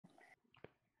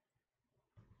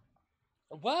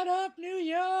What up, New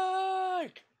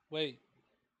York? Wait.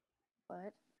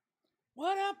 What?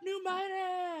 What up, New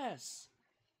Midas?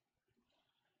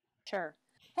 Sure.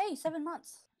 Hey, 7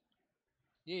 months.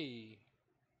 Yee.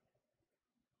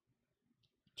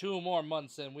 2 more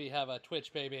months and we have a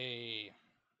Twitch baby.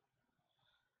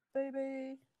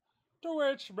 Baby.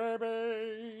 Twitch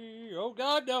baby. Oh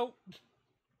god, no.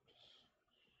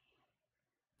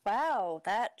 Wow,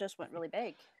 that just went really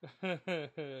big.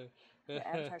 The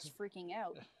avatar's freaking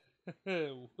out.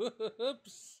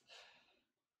 Whoops.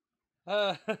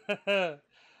 I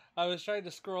was trying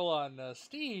to scroll on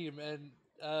Steam and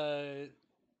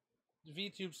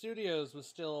VTube Studios was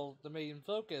still the main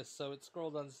focus, so it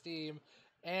scrolled on Steam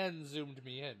and zoomed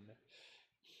me in.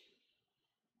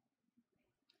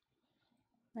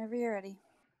 Whenever you're ready.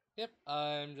 Yep,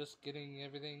 I'm just getting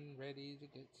everything ready to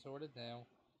get sorted now.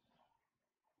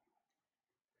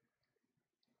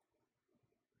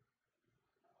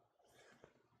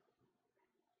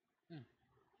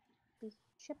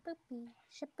 Shaboopy,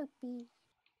 shaboopy.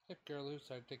 The girl who's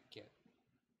hard to get.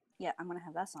 Yeah, I'm gonna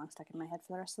have that song stuck in my head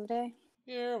for the rest of the day.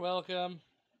 You're welcome.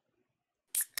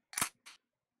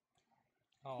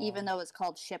 Aww. Even though it's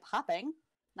called ship hopping,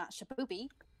 not shaboopy.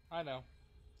 I know.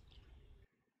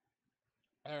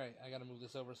 Alright, I gotta move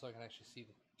this over so I can actually see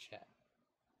the chat.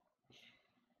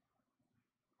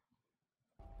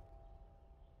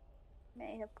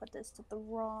 May have put this at the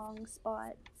wrong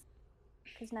spot.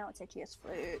 Because now it's itchy as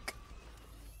fluke.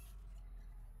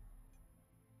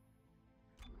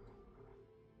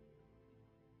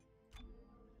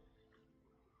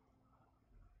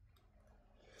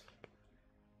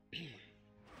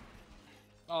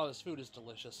 Oh, this food is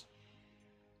delicious.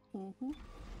 Mm-hmm.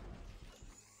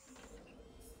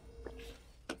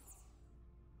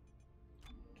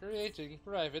 Creating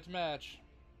private match.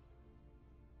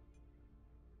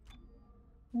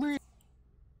 I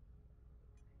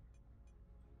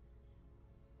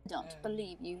don't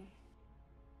believe you.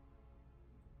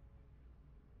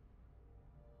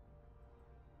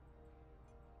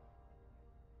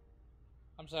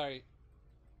 I'm sorry.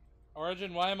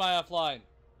 Origin, why am I offline?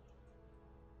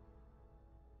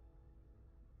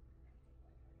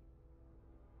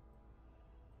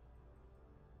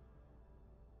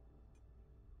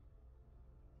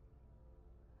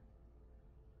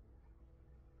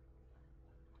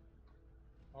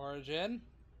 Origin?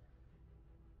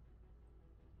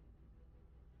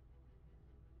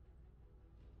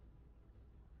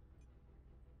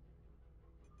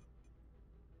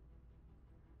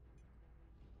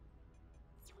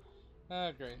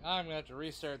 Oh, great. I'm gonna have to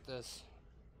restart this.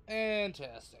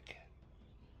 Fantastic.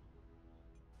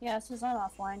 Yeah, this is on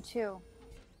offline too.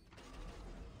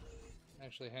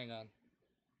 Actually, hang on.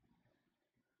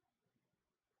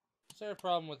 Is there a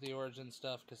problem with the Origin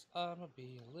stuff? Because I'm gonna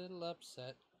be a little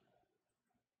upset.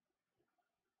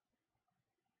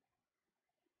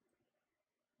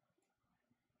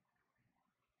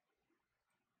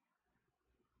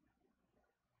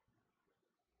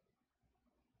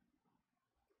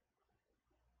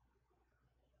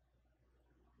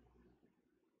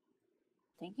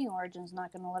 Thinking Origin's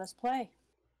not gonna let us play.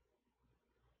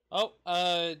 Oh,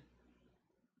 I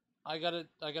got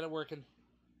it working.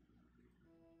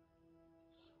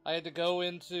 I had to go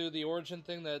into the Origin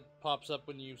thing that pops up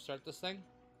when you start this thing.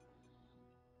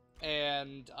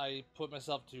 And I put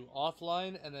myself to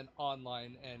offline and then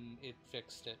online, and it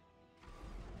fixed it.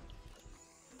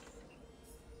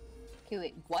 Okay,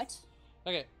 wait, what?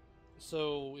 Okay,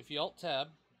 so if you Alt-Tab.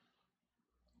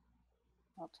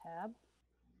 Alt-Tab.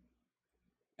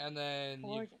 And then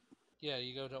Origin.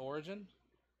 You go to Origin.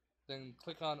 Then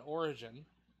click on Origin.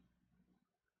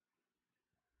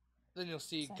 Then you'll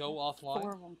see Go Offline.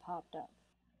 4 of them popped up.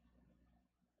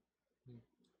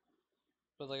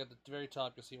 But like at the very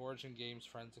top, you'll see Origin, Games,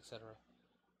 Friends, etc.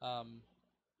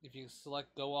 If you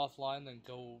select Go Offline, then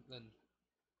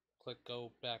click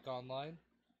Go Back Online.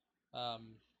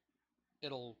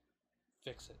 It'll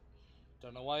fix it.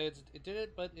 Don't know why it did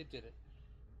it, but it did it.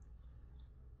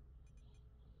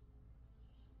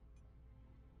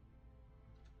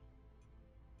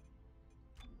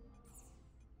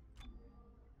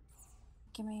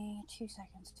 Give me 2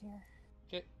 seconds here.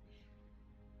 Okay.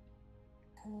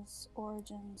 Because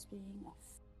Origin's being a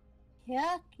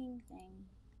fucking thing.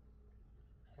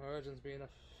 Origin's being a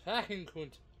fucking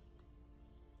cunt.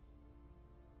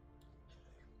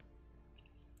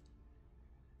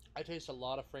 I taste a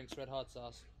lot of Frank's Red Hot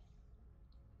sauce.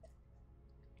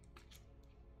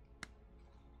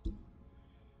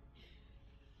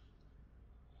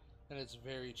 And it's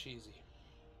very cheesy.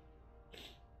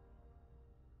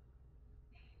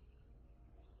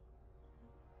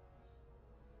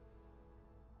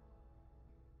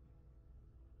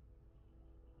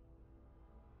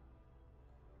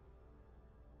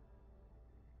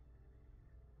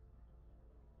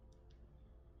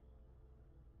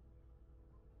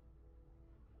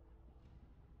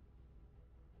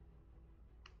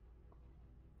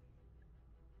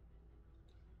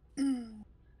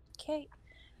 Okay.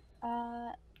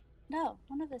 No,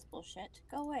 none of this bullshit.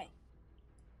 Go away.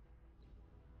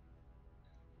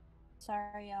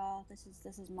 Sorry, y'all. This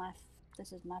is my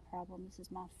problem. This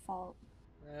is my fault.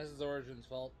 This is Origin's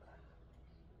fault.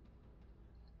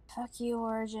 Fuck you,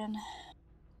 Origin.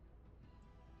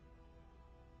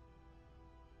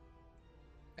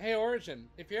 Hey, Origin,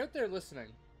 if you're out there listening,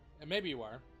 and maybe you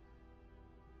are,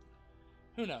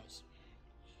 who knows?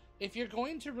 If you're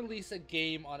going to release a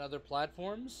game on other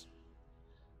platforms,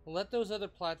 let those other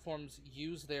platforms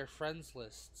use their friends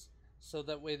lists, so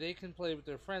that way they can play with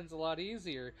their friends a lot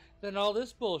easier than all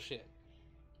this bullshit.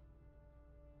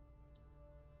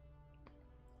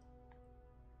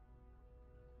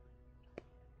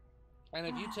 And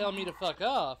if you tell me to fuck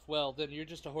off, well, then you're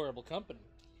just a horrible company.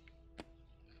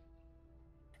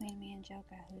 Between me and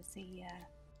Joker, who's the,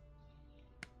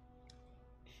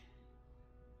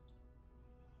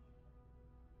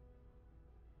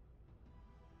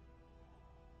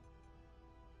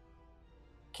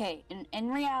 Okay, in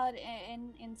reality,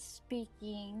 in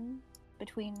speaking,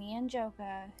 between me and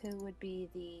Joka, who would be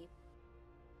the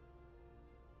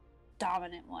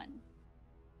dominant one?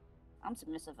 I'm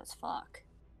submissive as fuck.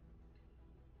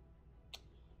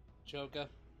 Joka.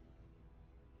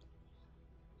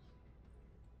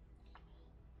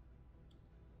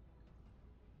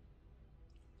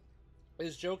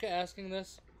 Is Joka asking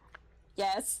this?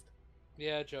 Yes.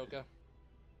 Yeah, Joka.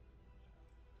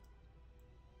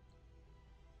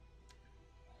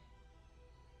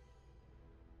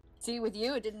 See, with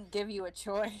you, it didn't give you a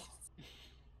choice.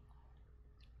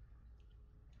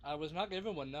 I was not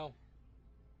given one, no.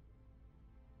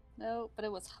 No, but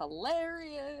it was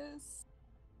hilarious.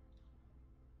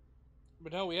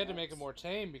 But no, we had to make it more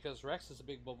tame because Rex is a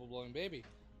big bubble-blowing baby.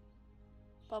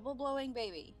 Bubble-blowing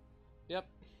baby. Yep.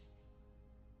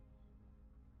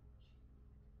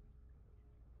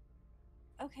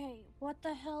 Okay, what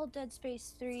the hell, Dead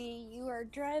Space 3? You are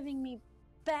driving me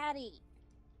batty.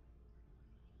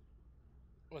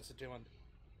 What's it doing?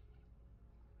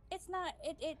 It's not.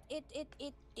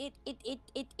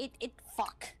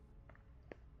 Fuck.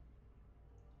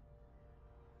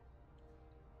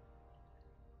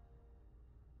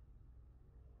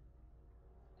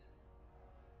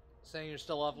 Saying you're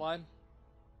still offline?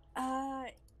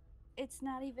 It's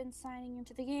not even signing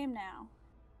into the game now.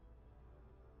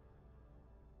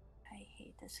 I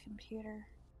hate this computer.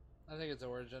 I think it's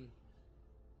Origin.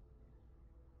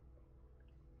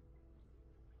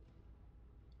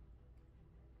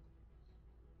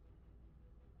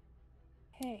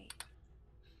 Hey.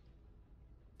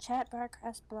 Chat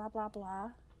broadcast blah blah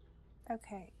blah.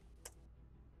 Okay.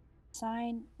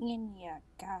 Sign in, ya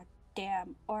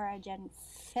goddamn Origin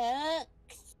fuck.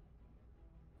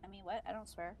 I mean, what? I don't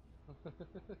swear.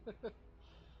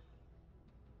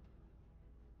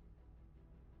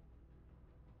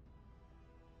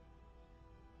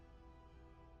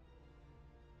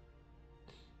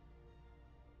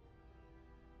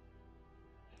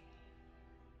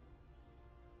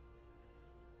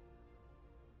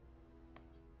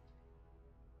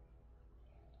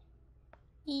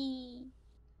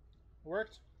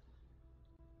 Worked?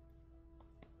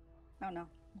 Oh no,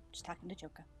 I'm just talking to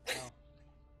Joka. Oh.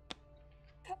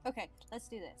 Okay, let's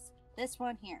do this. This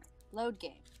one here. Load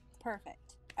game.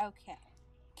 Perfect. Okay.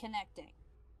 Connecting.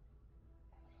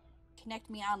 Connect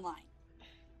me online.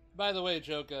 By the way,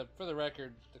 Joka, for the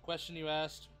record, the question you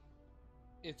asked,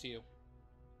 it's you.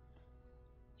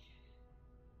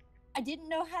 I didn't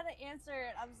know how to answer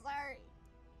it. I'm sorry.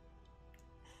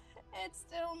 It's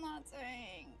still not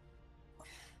saying.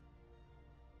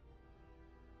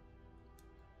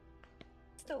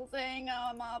 Still saying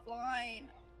I'm offline.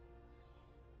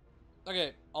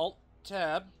 Okay,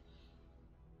 Alt-Tab.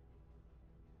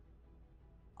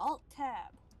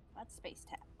 Alt-Tab. That's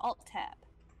Space-Tab. Alt-Tab.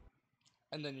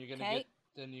 And then you're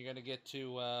gonna get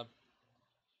to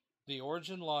the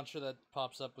Origin launcher that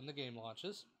pops up when the game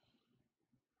launches.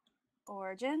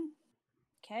 Origin.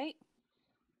 Okay.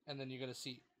 And then you're gonna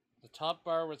see the top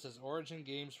bar where it says Origin,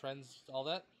 Games, Friends, all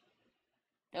that.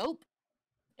 Nope.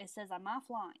 It says I'm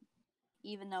offline.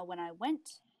 Even though when I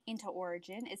went into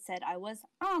Origin, it said I was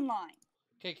online.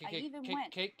 Hang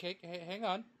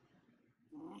on.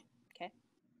 Okay.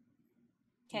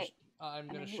 Okay. I'm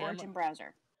gonna the share Origin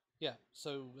browser. Yeah,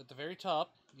 so at the very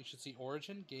top, you should see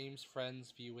Origin, Games,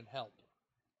 Friends, View, and Help.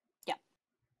 Yep.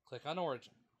 Click on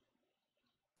Origin.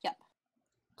 Yep.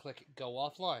 Click Go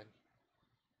Offline.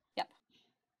 Yep.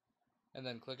 And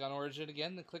then click on Origin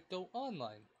again, then click Go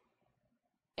Online.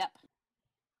 Yep.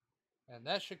 And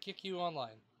that should kick you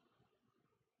online.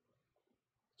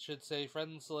 It should say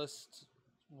Friends List,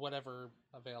 whatever,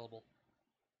 available.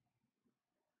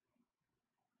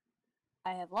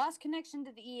 I have lost connection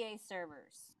to the EA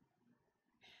servers.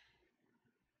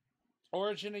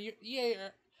 Origin,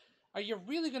 are you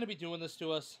really going to be doing this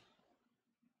to us?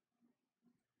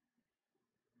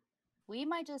 We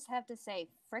might just have to say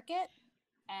frick it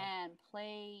and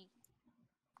play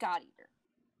God Eater.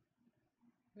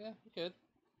 Yeah, we could.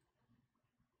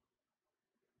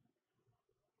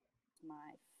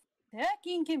 My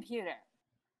fucking computer.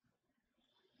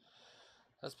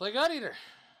 Let's play God Eater.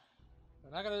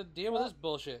 We're not going to deal with this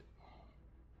bullshit.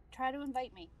 Try to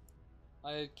invite me.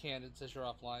 I can't. It says you're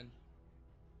offline.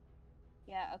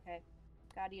 Yeah, okay.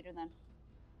 God Eater then.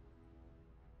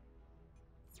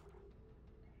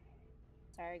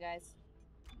 Sorry, guys.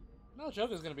 No,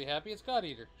 Joker's going to be happy. It's God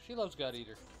Eater. She loves God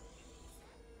Eater.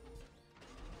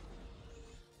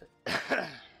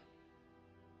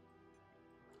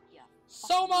 Yeah.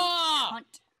 Soma!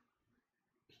 Cunt.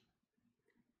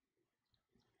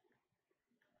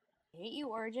 I hate you,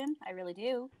 Origin. I really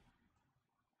do.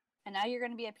 And now you're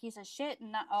going to be a piece of shit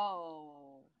and not.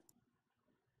 Oh.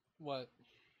 What?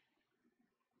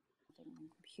 The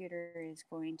computer is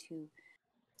going to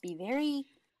be very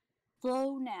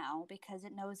slow now because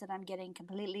it knows that I'm getting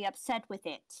completely upset with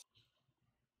it.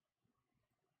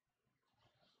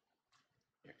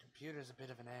 Your computer's a bit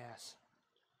of an ass.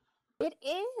 It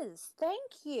is.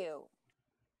 Thank you.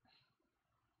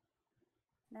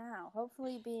 Now,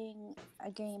 hopefully being a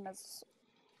game as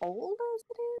old as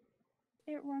it is,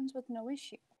 it runs with no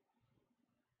issue.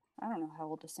 I don't know how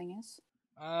old this thing is.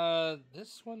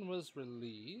 This one was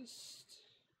released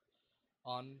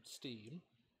on Steam.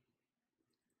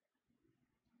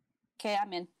 Okay,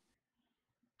 I'm in.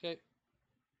 Okay.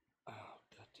 Oh,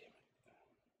 god damn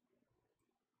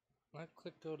it. I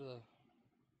click go to the...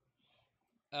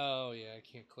 Oh, yeah, I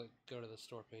can't click go to the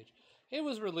store page. It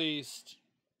was released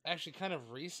actually kind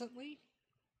of recently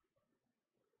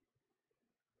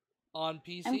on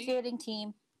PC. I'm creating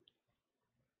team.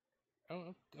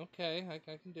 Oh, okay, I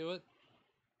can do it.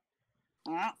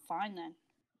 Ah, fine then.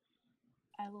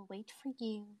 I will wait for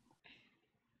you.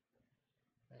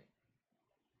 Right.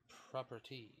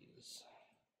 Properties.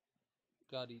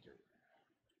 God Eater.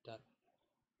 Done.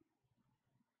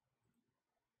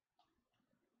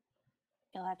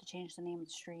 You'll have to change the name of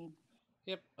the stream.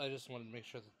 Yep, I just wanted to make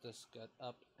sure that this got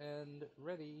up and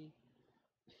ready.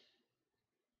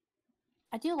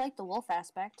 I do like the wolf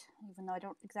aspect, even though I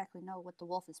don't exactly know what the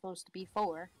wolf is supposed to be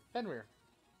for. Fenrir.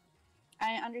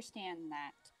 I understand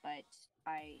that, but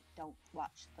I don't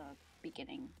watch the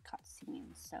beginning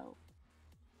cutscenes, so...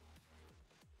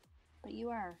 But you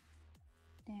are.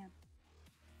 Damn.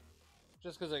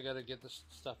 Just because I gotta get this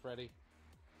stuff ready.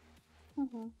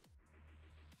 Mm-hmm.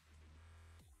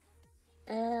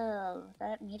 Ew,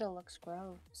 that needle looks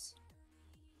gross.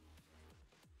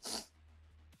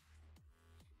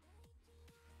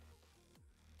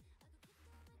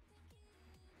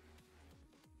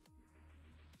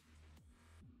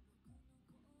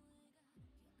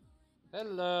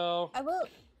 Hello. I will.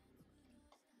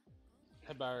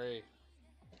 Hey, Barry.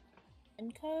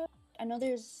 Inca? I know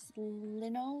there's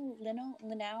Lindo,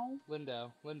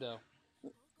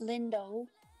 Lindo,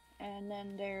 and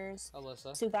then there's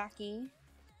Alyssa. Tsubaki.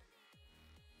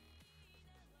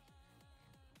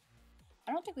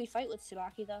 I don't think we fight with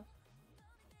Tsubaki though.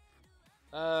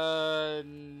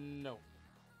 No.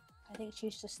 I think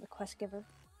she's just the quest giver.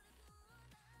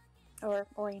 Or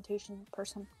orientation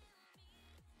person.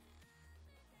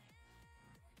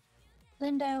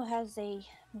 Lindo has a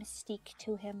mystique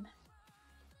to him.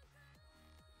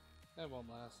 That won't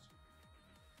last.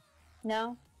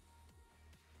 No?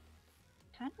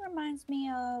 Kind of reminds me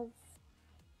of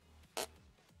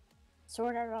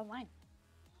Sword Art Online.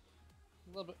 A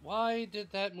little bit. Why did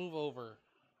that move over?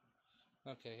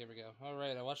 Okay, here we go.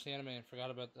 Alright, I watched the anime and forgot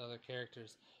about the other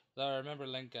characters. Though I remember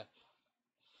Lenka.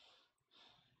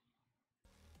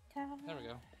 There we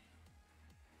go.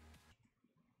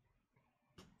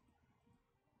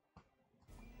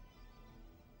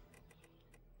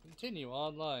 Continue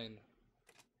online.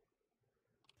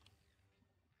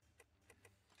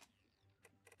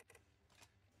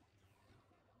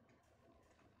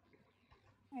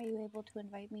 Are you able to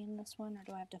invite me in this one, or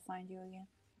do I have to find you again?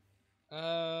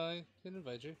 I can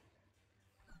invite you.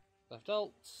 Left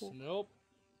alt. Cool. Nope.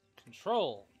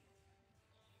 Control.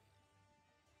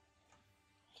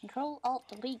 Control Alt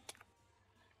Delete.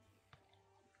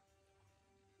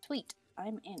 Sweet,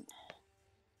 I'm in.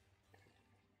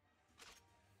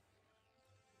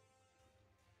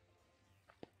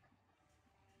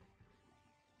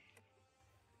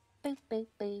 Now,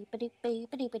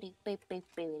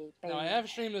 I have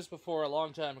streamed this before a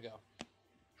long time ago.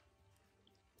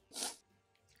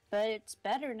 But it's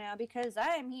better now because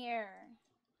I'm here.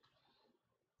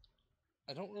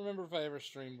 I don't remember if I ever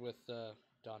streamed with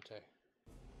Dante.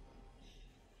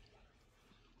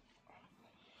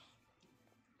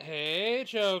 Hey,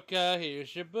 Choka,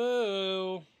 here's your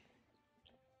boo.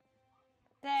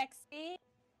 Sexy.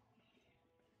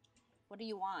 What do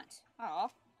you want?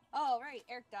 Oh. Oh, right.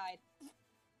 Eric died.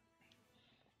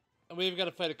 And we've got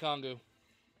to fight a Kongu.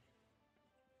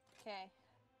 Okay.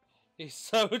 He's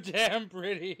so damn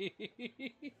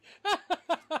pretty.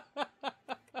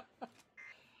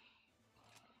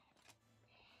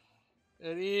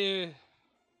 And he...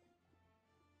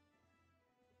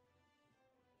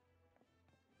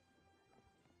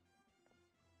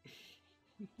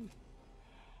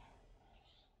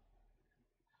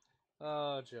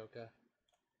 Oh, Joka.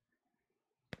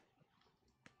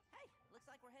 Hey, looks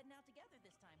like we're heading out together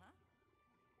this time, huh?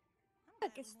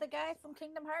 Look, it's the guy from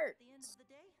Kingdom Hearts. At the end of the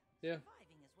day, Yeah.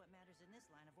 surviving is what matters in this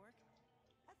line of work.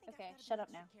 I think Okay, I've gotta shut be up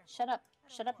now. extra careful. Shut up. I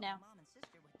don't Shut know up what now. my mom and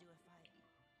sister would do if I...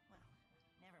 Well,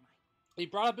 never mind. He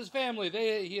brought up his family.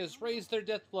 He has raised their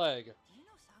death flag. Do you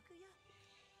know Sakuya?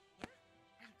 Yeah?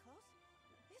 Are you close?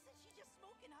 Isn't she just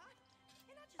smoking hot?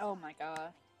 And not just Oh hot, my god.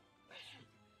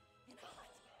 and hot.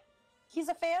 He's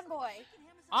a fanboy. Freaking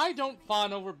Amazon I don't family.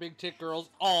 fawn over big tit girls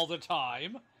all the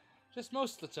time. Just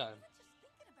most of the time. Even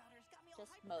just thinking about her has got me all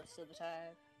Just hyped most of the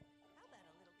time. How about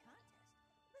a little contest?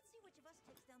 Let's see which of us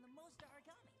takes down the most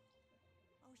origami.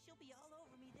 Oh, she'll be all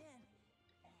over me then.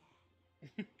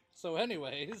 So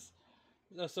anyways...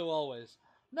 So always.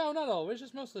 No, not always.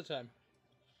 Just most of the time.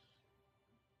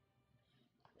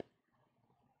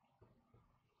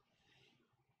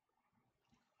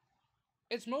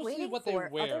 It's mostly Waiting what they for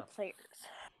wear. other players.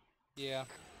 Yeah.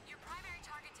 Your primary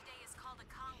target today is called a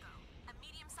Congo, a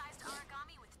medium-sized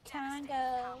origami with Congo. devastating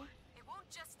power. It won't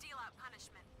just deal out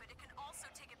punishment, but it can also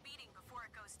take a beating before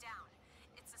it goes down.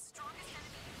 It's the strongest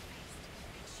enemy you've faced.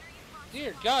 Make sure you run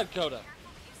Dear slow God, and Coda.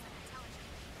 careful to use them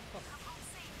intelligently. Come home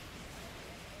safe.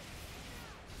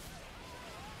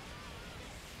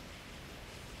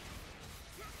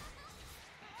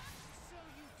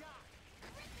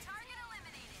 Target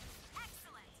eliminated.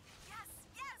 Excellent. Yes,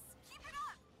 yes. Keep it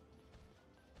up.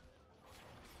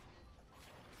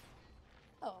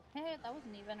 Oh, hey, that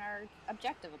wasn't even our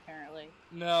objective, apparently.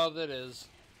 No, that is.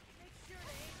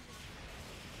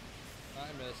 I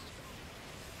missed.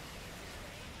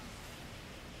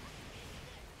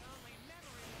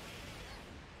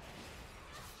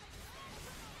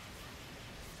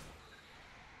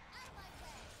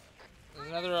 There's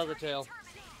another ogre tail.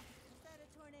 Terminate. Is that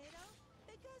a tornado?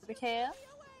 Because Ogre tail?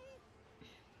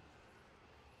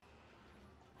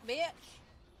 Bitch!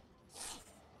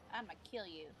 I'ma kill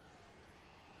you.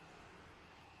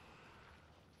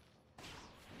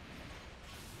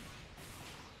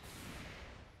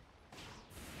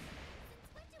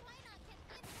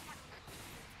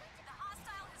 The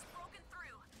hostile has broken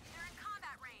through. They're in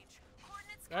combat range.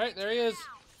 Coordinates All right, there he is.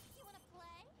 now.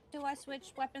 Do I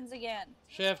switch weapons again?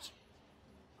 Shift.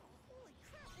 Holy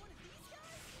crap, one of these guys?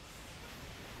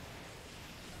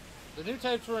 The new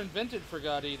types were invented for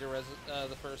God Eater as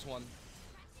the first one.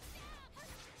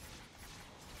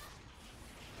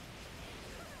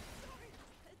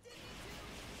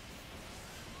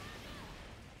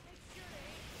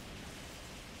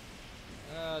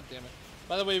 Ah, damn it.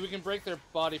 By the way, we can break their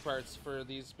body parts for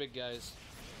these big guys.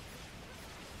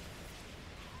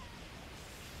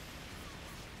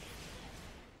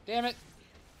 Damn it.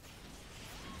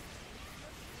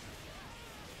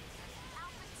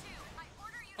 Alpha 2, I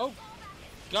order you Oh, to fall back in.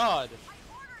 God. I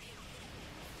order you.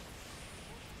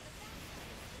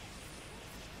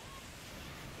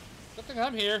 Good thing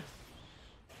I'm here.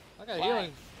 I got Why?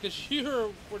 healing. Because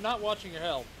you were not watching your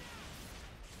health.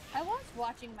 I was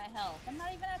watching my health. I'm not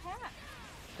even at half.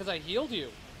 Because I healed you.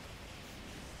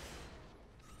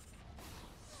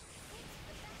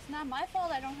 It's not my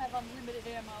fault I don't have unlimited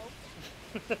ammo.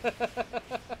 Now,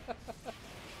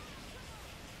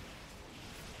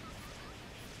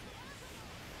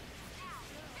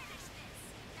 finish this.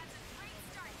 That's a great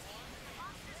start, team. The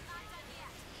monster's not done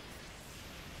yet.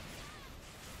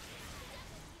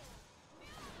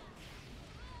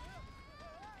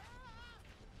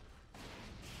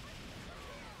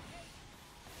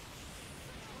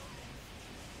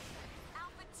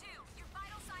 Alpha 2, your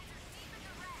vital signs are deep in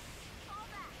the red. Fall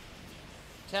back.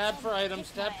 Tab for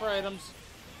items, tab for items.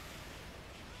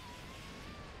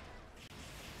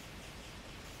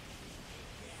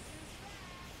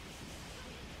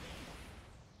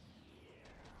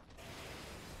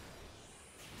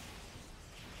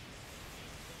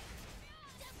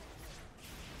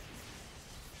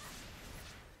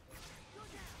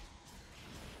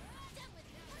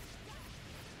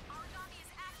 Origami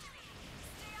is activating.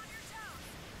 Stay on your toes.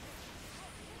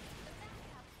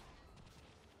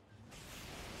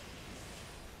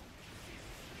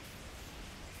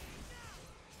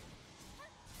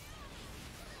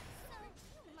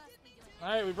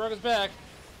 Alright, we broke his back. An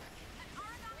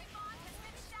origami bond has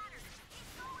been shattered.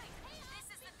 Keep going. This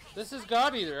is the pace. This is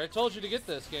God Eater. I told you to get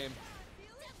this game.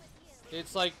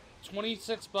 It's like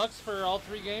 26 bucks for all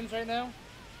 3 games right now.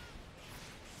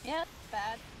 Yeah, it's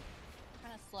bad.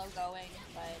 Kind of slow going,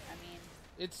 but I mean,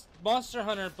 It's Monster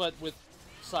Hunter, but with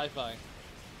sci-fi.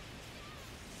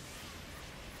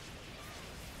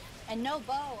 and no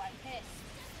bow. I'm pissed.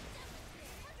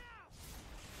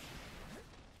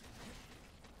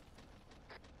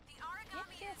 The Get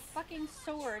origami your is fucking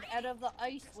sword out of the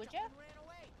ice, would ya?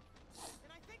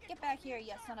 Get back here,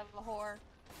 you son of a whore.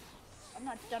 I'm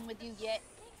not done with you yet.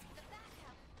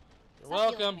 You're Stop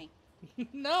welcome. healing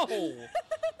No!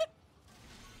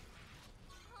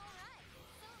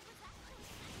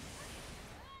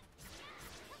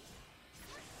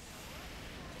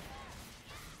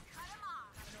 cut him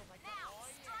off. Now,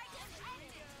 strike and end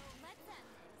it. Let's end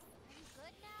this. You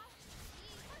good now?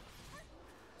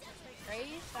 me.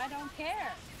 Grace, I don't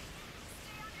care.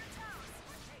 Stay on your toes.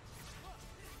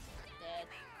 Dead.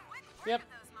 Quick work Yep. of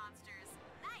those monsters.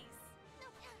 Nice.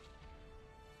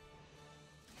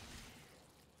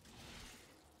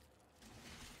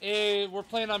 We're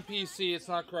playing on PC. It's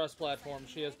not cross-platform.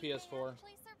 She has PS4.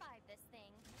 Actually survived this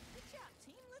thing. Good job,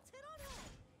 team. Let's head on home.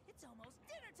 It's almost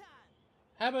dinner time.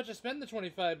 How about you spend the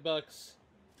 25 bucks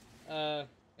and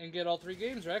get all 3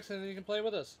 games, Rex, and then you can play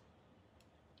with us.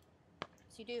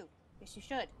 Yes, you do. Yes, you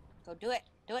should. Go do it.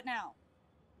 Do it now.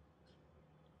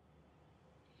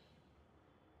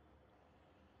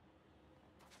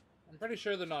 I'm pretty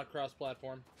sure they're not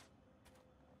cross-platform.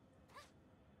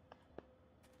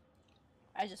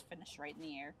 I just finished right in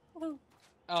the air. Woohoo.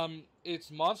 It's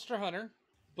Monster Hunter,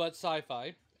 but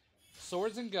sci-fi.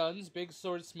 Swords and guns, big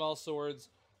swords, small swords,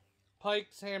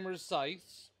 pikes, hammers,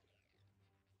 scythes,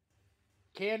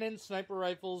 cannons, sniper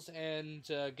rifles, and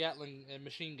Gatling and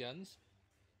machine guns.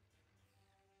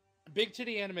 Big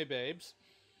titty anime babes.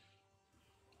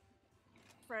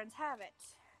 Friends have it.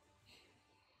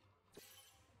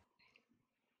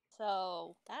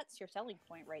 So that's your selling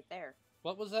point right there.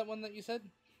 What was that one that you said?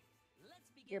 Let's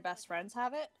begin. Your best friends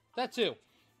have it? That too.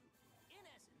 In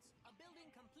essence, a building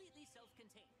completely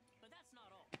self-contained. But that's not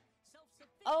all.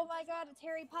 Self-sufficient. Oh my god, it's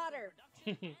Harry Potter.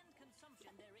 Production and consumption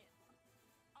therein.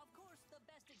 Of course, the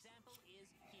best example is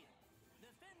here. The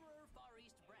Fenrir Far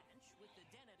East branch with the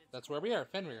den at its That's where we are,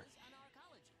 Fenrir. is an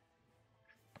arcology.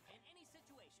 In any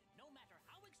situation, no matter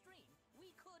how extreme,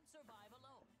 we could survive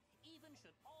alone, even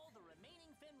should all the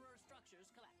remaining Fenrir structures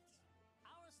collapse.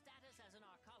 Our status as an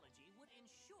arcology would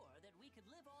ensure that we could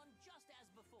live on just as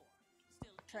before.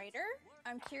 Still, Trader?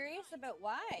 I'm curious about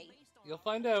why. You'll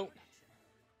find out.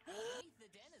 Beneath the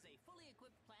den is a fully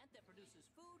equipped plant that produces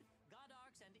food, god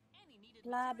arcs, and any needed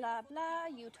Blah blah materials.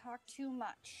 blah, you talk too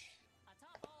much.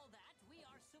 Atop all that, we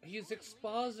are He's superiorly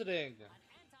expositing. an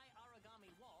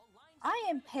anti-origami wall lines I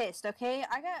am pissed, okay?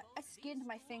 I skinned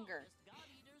my finger. God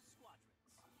Eater's squadrons.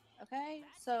 Okay?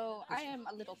 So I am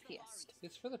a little pissed.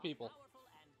 It's for the people. Powerful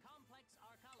and complex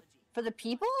arcology. For the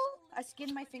people? I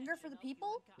skinned my finger for the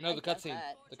people? No, the I get cutscene.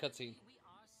 that. The cutscene. We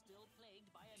are still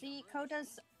plagued by a See, number of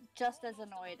Kota's just as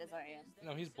annoyed as I am.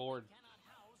 No, he's bored. cannot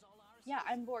house all our Yeah,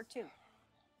 I'm bored too.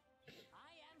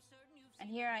 I am certain you've And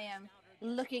seen here I am,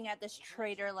 looking at this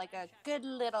traitor like a good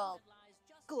little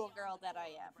schoolgirl that I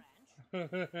am.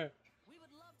 That's We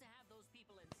would love to have those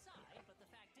people inside, but the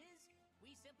fact is,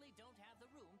 we simply don't have the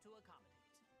room to accommodate.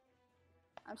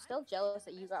 I'm still jealous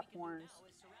that you got What we can do horns. now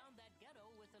is surround that ghetto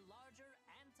with a larger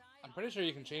I'm pretty sure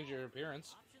you can change your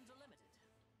appearance. options are limited.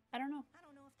 I don't know. I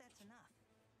don't know if that's enough.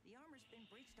 The armor's been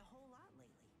breached a whole lot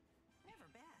lately. Never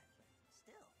bad, but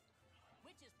still.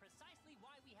 Which is precisely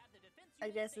why we have the defense.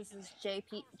 I unit guess this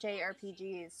stationed is there.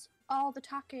 JRPGs. All the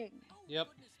talking. Oh,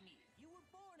 Yep. goodness me. You were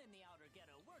born in the outer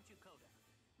ghetto, weren't you, Koda?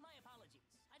 My apologies.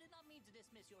 I did not mean to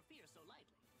dismiss your fear so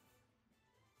lightly.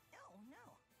 Oh, no.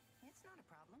 It's not a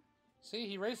problem. See,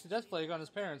 he raised the death plague on his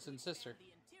parents and sister.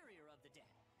 The interior of the den.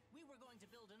 We were going to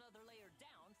build another layer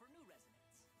down for new residents.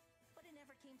 But it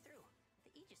never came through.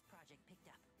 The Aegis project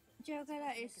picked up.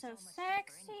 Jogata is so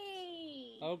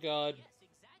sexy. Oh god. Yes,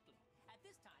 exactly. At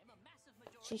this time, a massive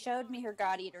majority She showed me her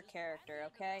God Eater character,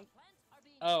 okay?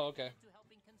 Oh, okay. to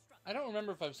helping construct. I don't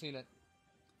remember if I've seen it.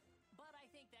 But I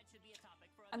think that should be a topic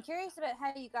for I'm another curious time. about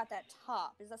how you got that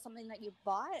top. Is that something that you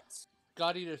bought?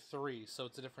 God Eater 3, so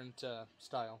it's a different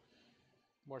style.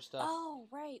 More stuff. Oh,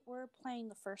 right. We're playing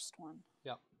the first one.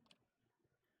 Yep.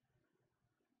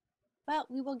 Well,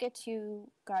 we will get to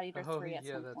God Eater 3 at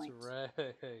yeah, some that's point. right.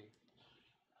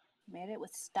 Made it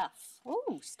with stuff.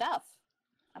 Ooh, stuff.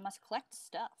 I must collect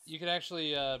stuff. You could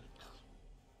actually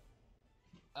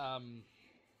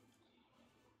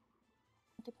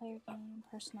Multiplayer game,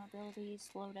 personal abilities,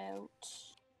 loadout.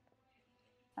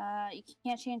 You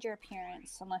can't change your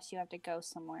appearance unless you have to go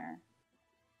somewhere.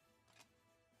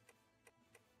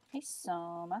 Hey,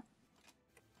 Soma.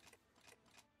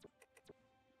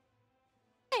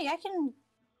 Hey, I can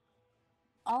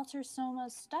alter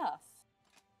Soma's stuff.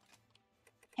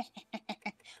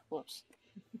 Whoops.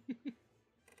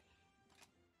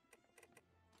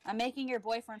 I'm making your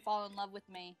boyfriend fall in love with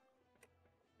me.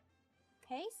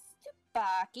 Hey,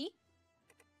 Tsubaki.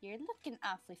 You're looking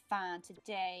awfully fine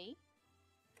today.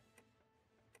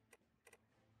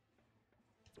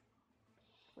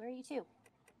 Where are you two?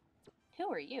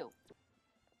 Who are you?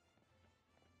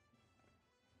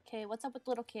 Okay, what's up with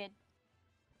little kid?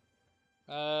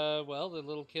 Well, the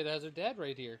little kid has her dad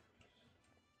right here.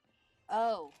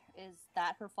 Oh, is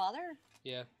that her father?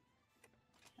 Yeah.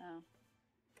 Oh.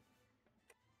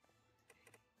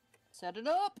 Set it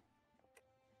up!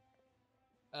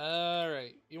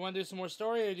 Alright. You want to do some more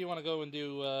story, or do you want to go and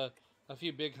do, a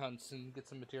few big hunts and get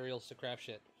some materials to craft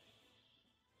shit?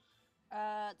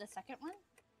 The second one?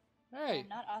 Alright. I'm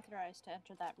not authorized to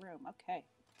enter that room. Okay.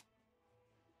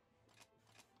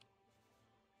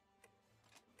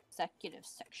 Executive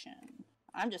section.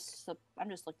 I'm just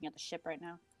looking at the ship right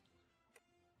now.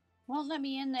 Won't let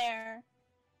me in there.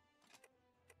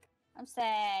 I'm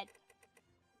sad.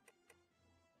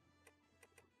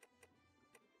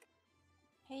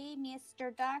 Hey,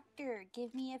 Mr. Doctor,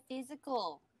 give me a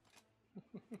physical.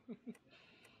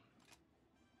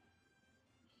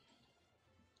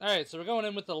 Alright, so we're going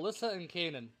in with Alyssa and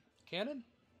Kanon. Kanon?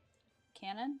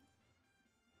 Cannon?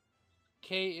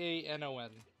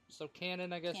 K-A-N-O-N. So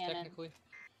Kanon, I guess, Kanon. technically.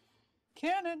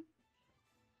 Cannon!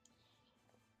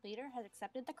 Leader has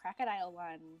accepted the crocodile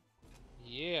one.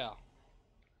 Yeah.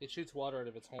 It shoots water out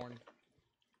of its horn.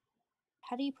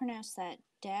 How do you pronounce that?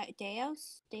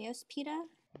 Deos? Deos Pita?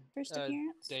 First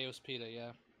appearance? Deus Pita,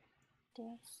 yeah.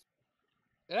 Deos.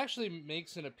 It actually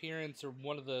makes an appearance, or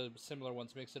one of the similar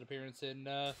ones makes an appearance in,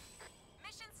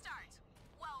 Mission start.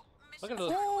 Well, mission Look at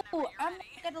those- start Oh, whenever you're I'm ready.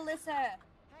 looking at Alyssa.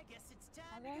 I guess it's time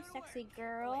Hello, to go to sexy work.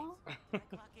 girl. Wait, can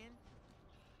I clock in?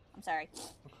 I'm sorry.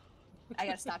 I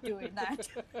gotta stop doing that.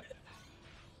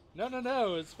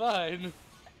 No, it's fine.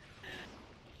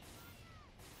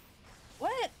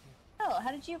 What? Oh,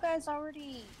 how did you guys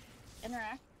already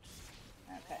interact?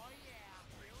 Okay.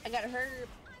 I got her.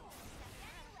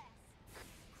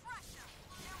 Crush 'em.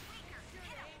 They're weaker.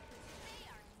 Hit 'em. They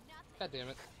are nothing. God damn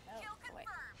it. Oh, Kill boy.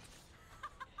 confirmed.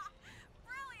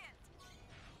 Brilliant.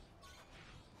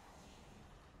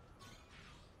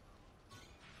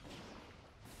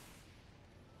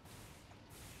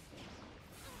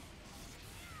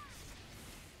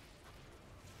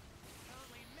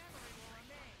 Only memory will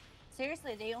remain.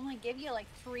 Seriously, they only give you like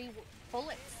 3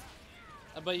 bullets.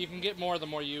 But you can get more the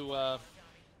more you, There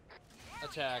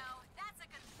attack. we go. That's a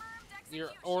confirmed Your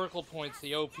execution. oracle points,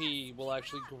 the OP, will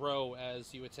actually grow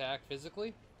as you attack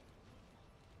physically.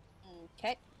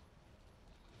 Okay.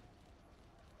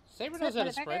 Saber knows how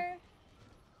to spread. Motherfucker.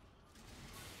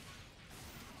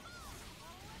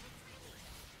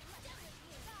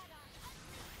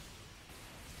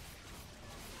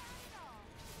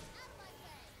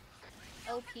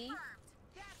 OP?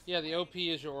 Yeah, the OP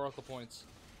is your oracle points.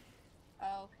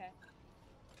 Oh, okay.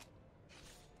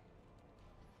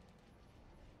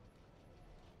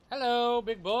 Hello,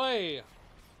 big boy!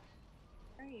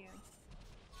 Where are you?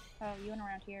 Oh, you went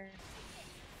around here.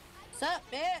 Sup,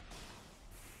 bitch?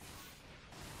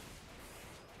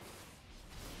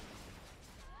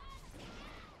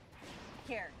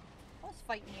 Here. I was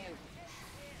fighting you.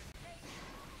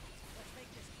 Let's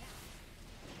make this count.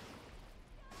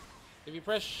 If you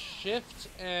press shift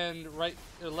and right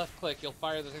or left click, you'll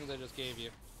fire the things I just gave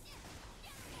you.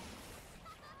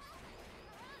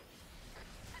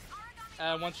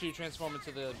 Once you transform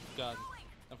into the gun,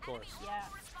 of course. Yeah,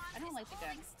 I don't like the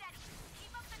gun.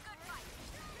 Keep up the good fight.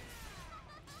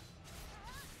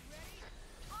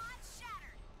 Bond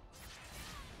shattered.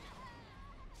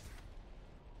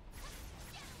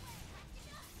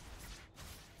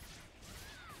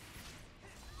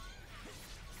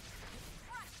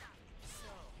 Crush 'em.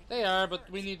 They are, but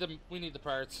we need the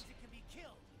parts. It can be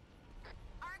killed.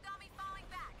 Origami falling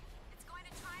back. It's going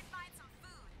to try and find some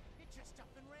food. It just up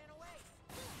and ran away.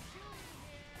 Shooting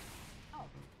here. Oh.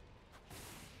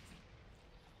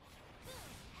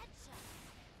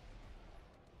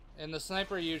 And the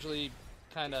sniper usually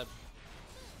kind of.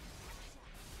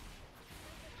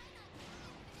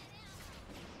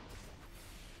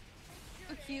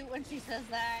 So cute when she says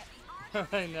that.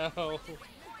 I know. Poison.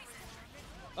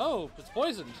 Oh, it's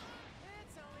poisoned.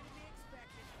 It's only to be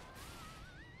expected.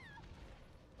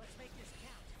 Let's make this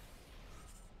count.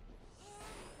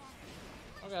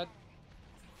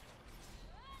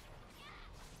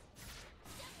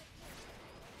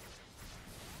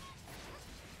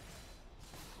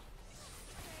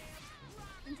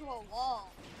 into a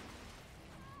wall.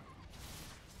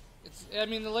 I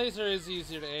mean, the laser is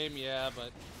easier to aim, yeah,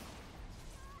 but...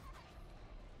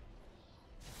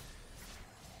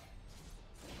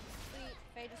 Sweet,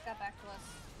 Faye just got back to us.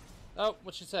 Oh,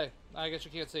 what'd she say? I guess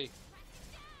you can't see.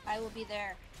 I will be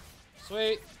there.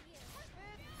 Sweet.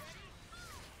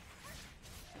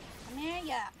 Come here,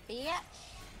 ya bitch.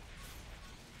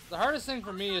 The hardest thing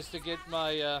for me is to get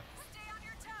my, Stay on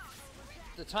your toes.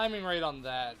 the timing right on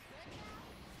that.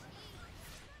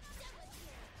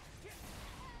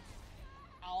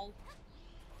 Ow.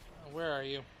 Where are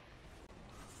you?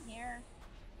 Here.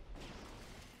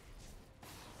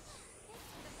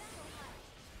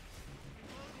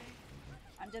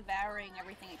 I'm devouring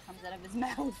everything that comes out of his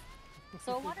mouth.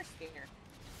 So a water sphere.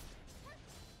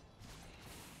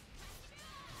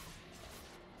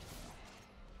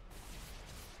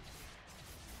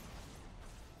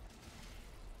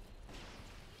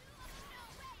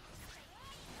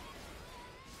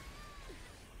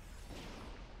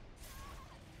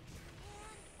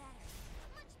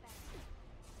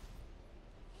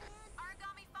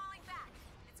 Origami falling back.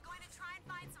 It's going to try and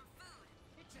find some food.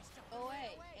 Oh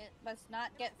wait, it must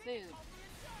not get food.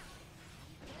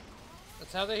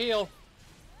 That's how they heal.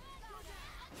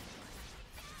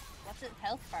 What's its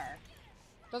health bar?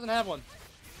 Doesn't have one.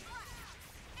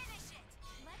 Finish it.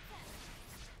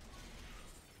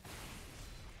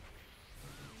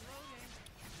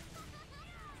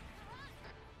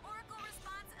 Oracle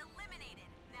response eliminated.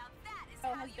 Now that is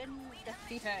Oh, how has you been clean up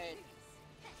defeated.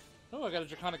 Oh, I got a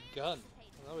draconic gun.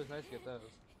 It's always nice to get those.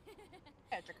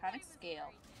 Yeah, draconic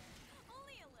scale.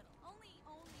 Only a little. Only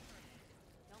for a bit.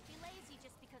 Don't be lazy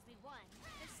just because we won.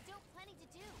 There's still plenty to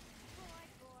do. Board,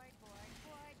 board, board,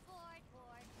 board, board,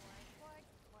 board, board, board,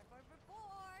 board, board,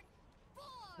 board,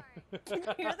 board. Can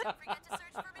you hear that? Don't forget to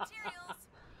search for materials.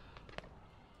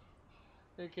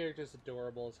 Your character's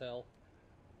adorable as hell.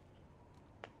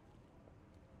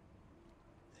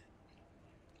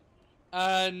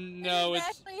 No, it's...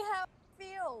 exactly how I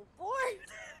feel. Bored.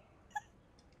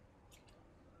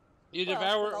 You Well,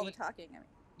 devour with all the it, talking, I mean.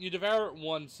 you devour it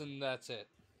once and that's it.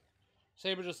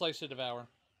 Saber just likes to devour.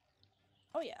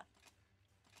 Oh yeah.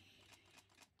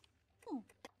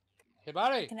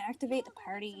 Hibari! Can activate the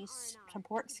party's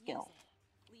support skill.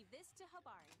 Leave this to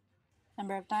Habari.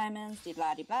 Number of diamonds, de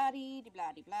blah de blah de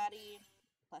blah de blah de,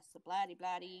 plus the blah de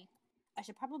blah de. I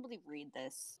should probably read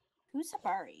this. Who's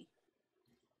Habari?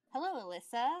 Hello,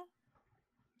 Alyssa.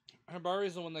 Hibari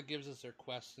is the one that gives us their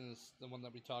quests and is the one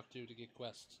that we talk to get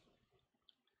quests.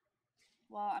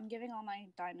 Well, I'm giving all my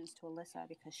diamonds to Alyssa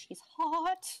because she's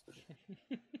hot.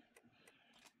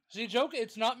 See, joke,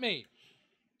 it's not me.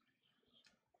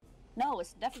 No,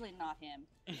 it's definitely not him.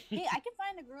 Hey, I can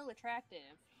find a girl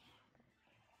attractive.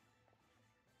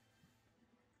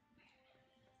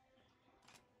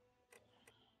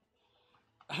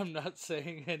 I'm not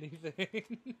saying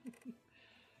anything.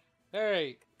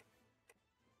 Alright.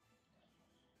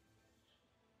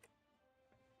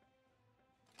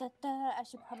 I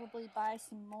should probably buy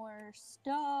some more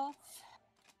stuff.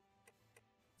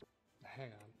 Hang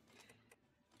on.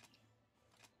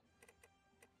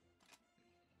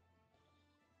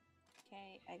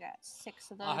 Okay, I got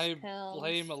 6 of those I pills.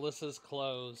 blame Alyssa's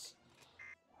clothes.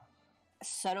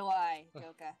 So do I,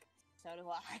 Joka. So do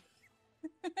I.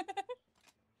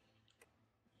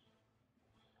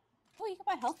 Oh, you can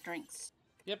buy health drinks.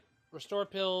 Yep. Restore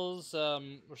pills,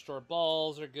 restore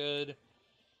balls are good.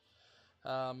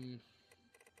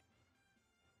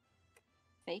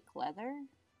 Fake leather?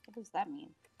 What does that mean?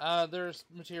 There's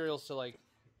materials to, like,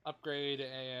 upgrade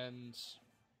and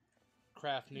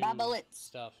craft new Buy bullets.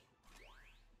 stuff.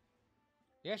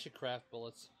 You should craft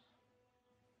bullets.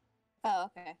 Oh,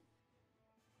 okay.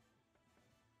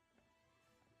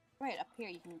 Right, up here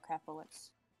you can craft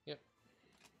bullets. Yep.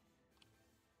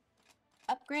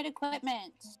 Upgrade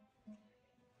equipment!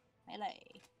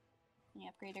 Melee. You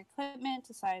upgrade your equipment,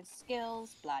 assign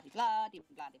skills, blah de blah, de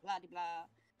blah de blah de blah.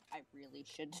 I really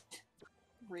should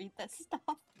read this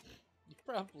stuff. You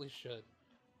probably should.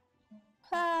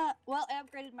 Well, I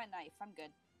upgraded my knife. I'm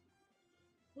good.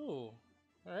 Ooh.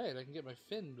 Alright, I can get my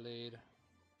fin blade.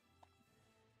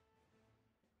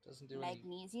 Doesn't do any...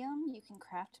 Magnesium? You can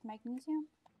craft magnesium?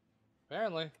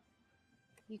 Apparently.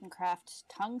 You can craft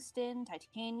tungsten,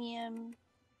 titanium.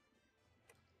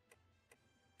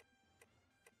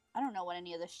 I don't know what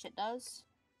any of this shit does.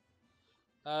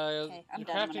 Okay, I'm you're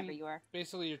done crafting, whenever you are.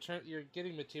 basically, you're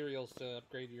getting materials to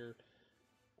upgrade your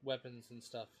weapons and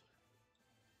stuff.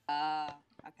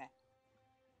 Okay.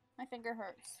 My finger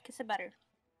hurts. Kiss it better.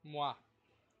 Mwah.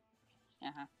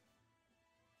 Uh-huh.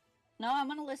 No, I'm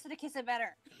gonna listen to Kiss It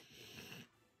Better.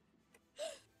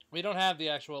 We don't have the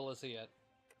actual Alyssa yet.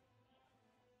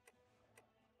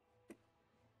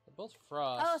 They're both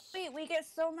Frost. Oh, sweet. We get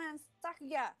Soma and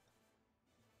Sakuya.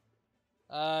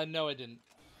 No, I didn't.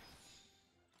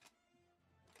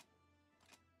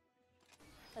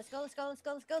 Let's go, let's go, let's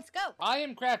go, let's go, let's go. I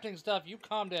am crafting stuff. You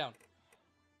calm down.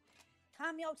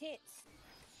 Calm your tits.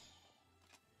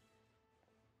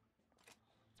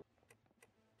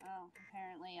 Oh,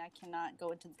 apparently I cannot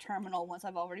go into the terminal once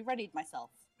I've already readied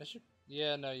myself. I should...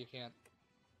 Yeah, no, you can't.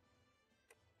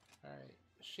 Alright.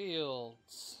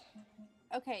 Shields.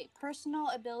 Okay, personal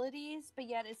abilities, but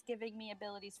yet it's giving me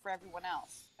abilities for everyone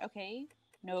else. Okay,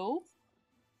 no.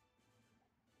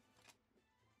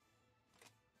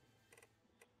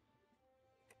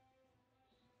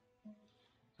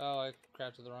 Oh, I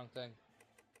crafted the wrong thing.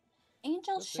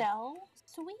 Angel Okay. Shell?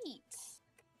 Sweet.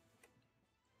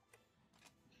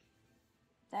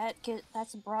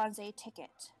 That's a bronze A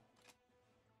ticket.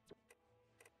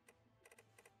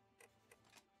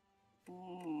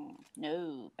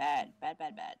 No, bad, bad,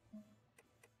 bad, bad.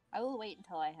 I will wait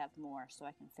until I have more so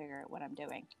I can figure out what I'm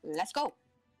doing. Let's go!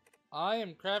 I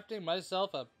am crafting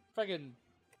myself a friggin'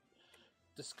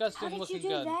 How disgusting did you looking do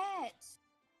gun. that?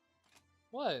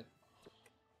 What?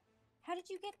 How did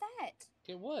you get that?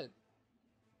 Get what?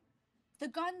 The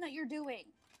gun that you're doing.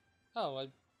 Oh, I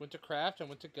went to craft, I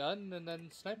went to gun, and then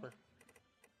sniper.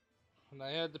 And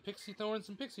I had the pixie thorns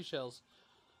and pixie shells.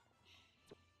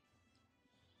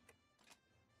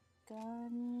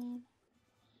 Gun.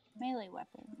 Melee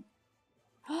weapon.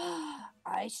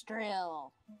 Ice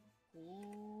drill.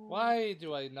 Ooh. Why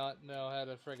do I not know how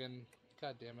to friggin...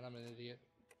 God damn it, I'm an idiot.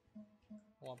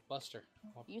 I want Buster. I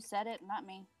want, You said it, not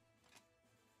me.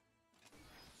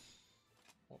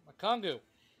 I want my Kongu.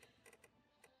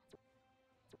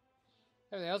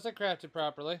 Everything else I crafted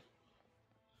properly.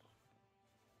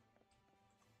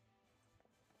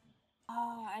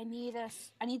 Oh, I need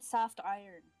soft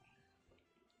iron.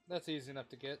 That's easy enough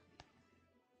to get.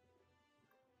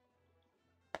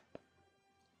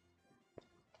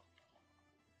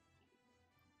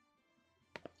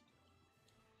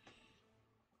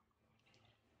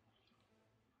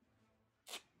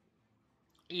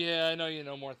 Yeah, I know you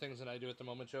know more things than I do at the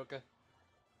moment, Joka.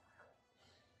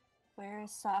 Where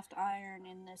is soft iron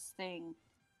in this thing?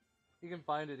 You can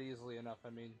find it easily enough, I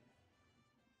mean.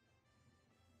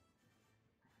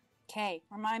 Okay,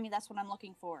 remind me that's what I'm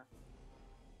looking for.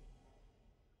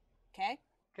 Okay?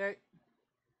 Okay.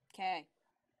 Okay.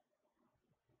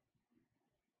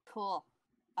 Cool.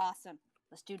 Awesome.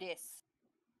 Let's do this.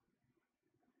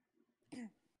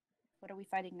 What are we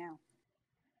fighting now?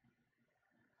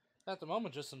 At the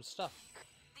moment, just some stuff.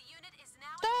 The unit is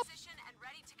now Stop. in position and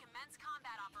ready to commence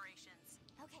combat operations.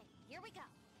 Okay, here we go.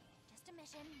 Just a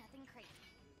mission, nothing crazy.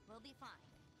 We'll be fine.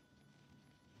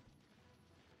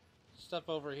 Stuff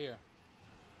over here.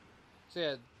 So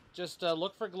yeah, just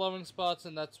look for glowing spots,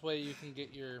 and that's way you can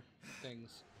get your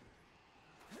things.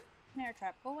 Snare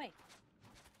trap, go away.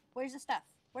 Where's the stuff?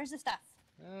 Where's the stuff?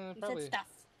 You Probably. said stuff.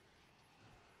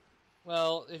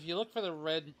 Well, if you look for the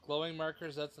red glowing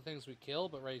markers, that's the things we kill,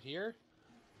 but right here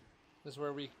is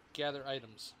where we gather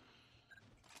items.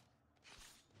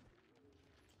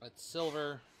 That's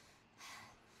silver.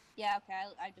 Yeah, okay,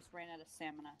 I just ran out of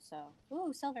stamina, so...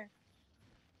 Ooh, silver.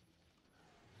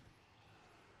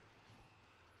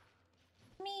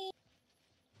 Me!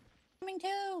 Coming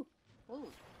too!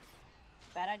 Ooh.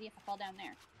 Bad idea if I fall down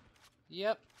there.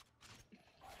 Yep.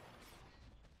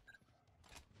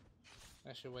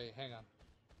 Actually, wait, hang on.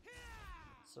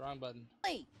 It's the wrong button.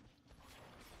 Wait!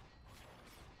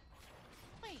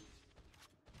 Wait!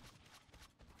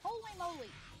 Holy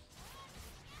moly!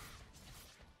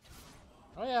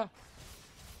 Oh yeah. Out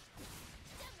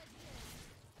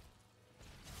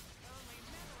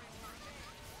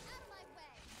of my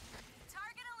way.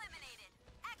 Target eliminated.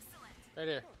 Excellent. Right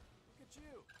here. Look at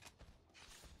you.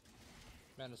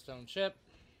 Mana stone chip.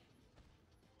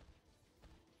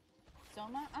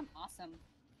 Soma, I'm awesome.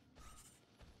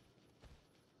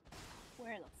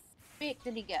 Where the frick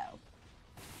did he go?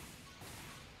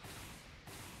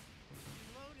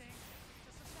 Reloading.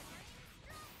 Just a second.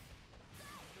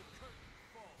 The curtain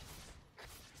falls.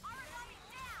 Our lobby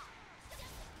down.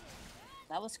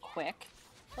 That was quick.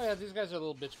 Oh yeah, these guys are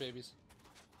little bitch babies.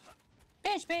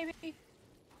 Bitch, baby!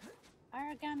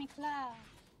 Origami claw.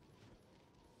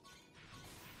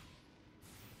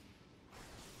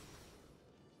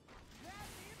 Grab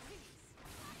me a piece.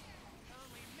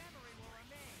 Only memory will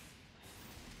remain.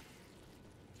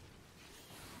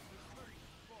 The curtain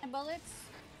falls. And bullets?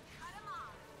 Cut 'em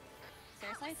off.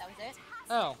 Seriously? That was it?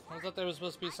 Oh, I thought there was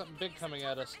supposed to be something big coming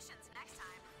at us. Missions next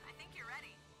time. I think you're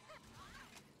ready.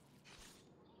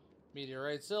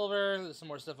 Meteorite silver. There's some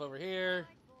more stuff over here.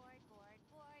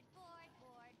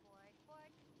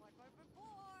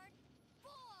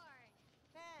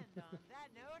 And on that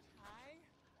note, I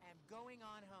am going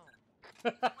on home.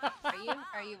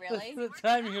 Are you really? The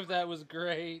timing of that was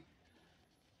great.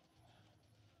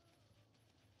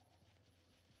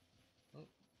 Oh,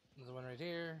 there's one right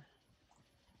here.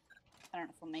 I don't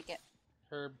know if we'll make it.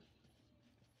 Herb.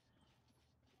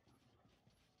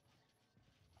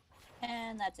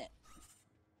 And that's it.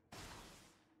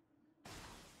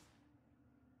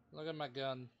 Look at my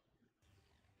gun.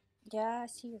 Yeah, I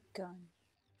see your gun.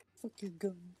 Fuck your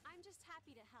gun. I'm just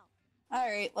happy to help.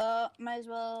 Alright, well, might as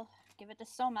well give it to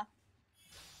Soma.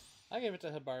 I gave it to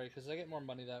Hibari because I get more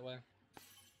money that way.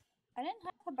 I didn't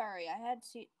have Hibari. I had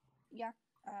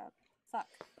fuck,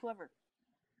 whoever.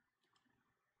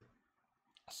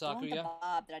 The one with the Sakuya.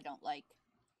 bob that I don't like.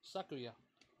 Sakuya.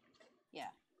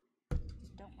 Yeah.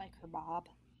 Don't like her bob.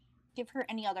 Give her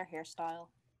any other hairstyle.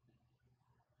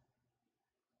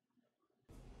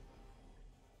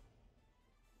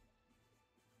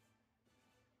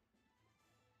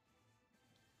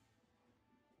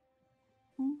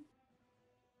 Hmm.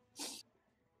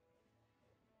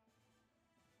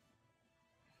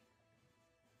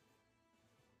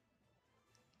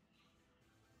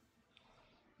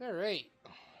 Alright.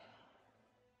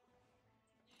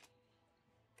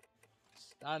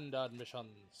 Standard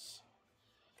missions.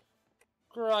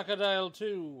 Crocodile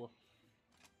 2.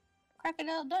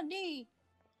 Crocodile Dundee!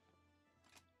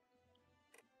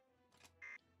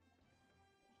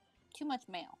 Too much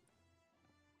mail.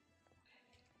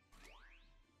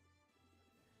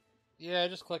 Yeah,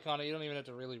 just click on it. You don't even have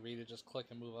to really read it. Just click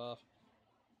and move off.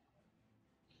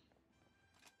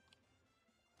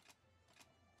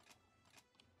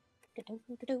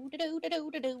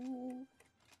 Do-do-do-do-do-do-do-do.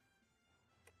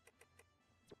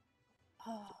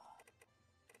 Oh.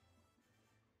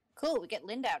 Cool, we get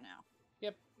Lindau now.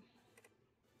 Yep.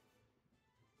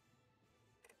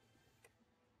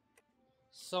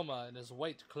 Soma in his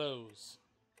white clothes.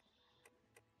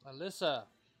 Alyssa.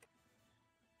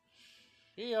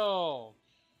 Shio.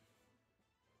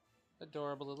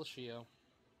 Adorable little Shio.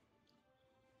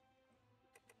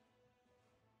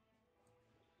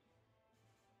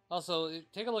 Also,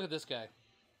 take a look at this guy.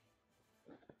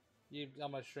 You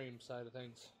on my stream side of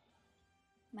things.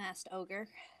 Masked ogre.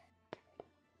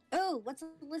 Oh, what's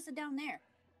listed down there?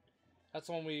 That's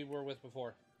the one we were with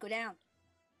before. Go down.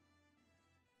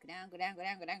 Go down, go down, go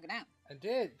down, go down, go down. I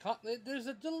did. There's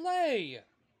a delay.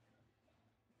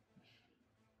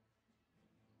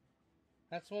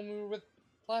 That's the one we were with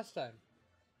last time.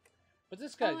 But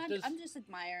this guy I'm just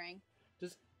admiring.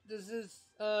 does this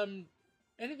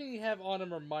anything you have on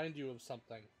him remind you of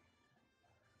something?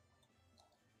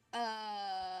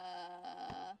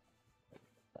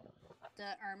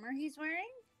 The armor he's wearing?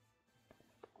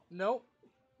 Nope.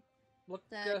 Look.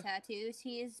 The tattoos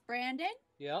he's branded?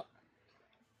 Yep.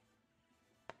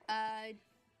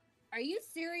 Are you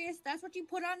serious? That's what you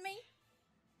put on me?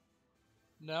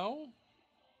 No.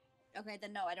 Okay,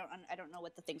 then no, I don't know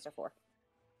what the things are for.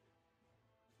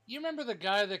 You remember the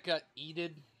guy that got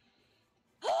eated?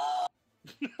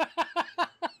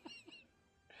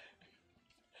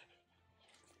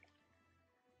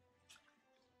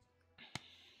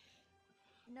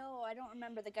 No, I don't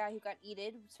remember the guy who got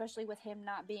eaten, especially with him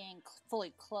not being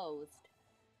fully clothed.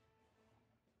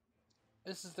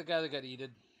 This is the guy that got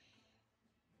eated.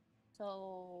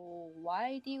 So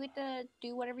why do you get to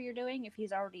do whatever you're doing if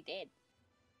he's already dead?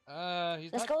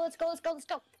 He's Let's not. go, let's go, let's go, let's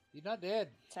go. He's not dead.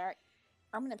 Sorry,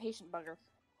 I'm an impatient bugger.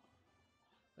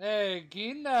 Hey,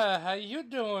 Gina, how you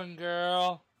doing,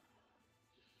 girl?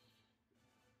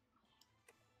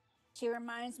 She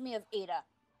reminds me of Ada. A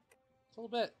little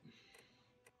bit.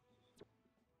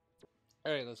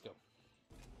 All right, let's go.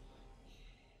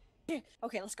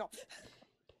 Okay, let's go.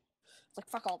 It's like,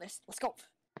 fuck all this. Let's go.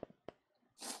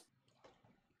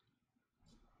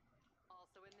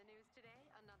 Also in the news today,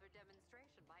 another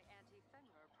demonstration by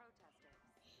anti-Fenrir protesters.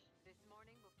 This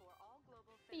morning before all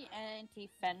global Be Fenrir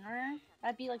anti-Fenrir.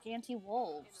 That'd be like in the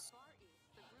anti-wolves. Far East,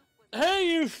 the group was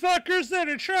Hey, you fuckers that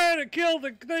are trying to kill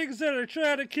the things that are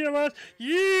trying to kill us,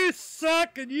 you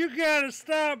suck and you gotta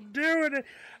stop doing it.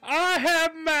 I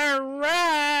have my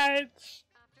rights.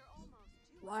 after almost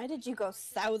 2 Why did you go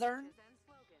southern? and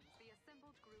slogans, the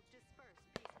assembled group dispersed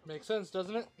peacefully. Makes sense,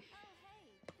 doesn't it? Oh,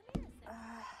 hey, come here a second.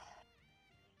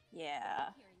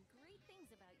 Yeah. I'm hearing great things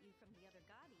about you from the other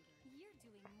God Eater. You're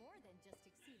doing more than just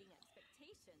exceeding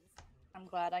expectations. I'm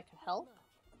glad I could help. Look,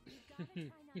 you gotta try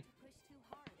not to push too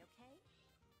hard, okay?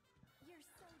 You're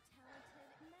so talented,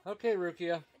 and that's Okay,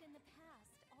 Rukia. but in the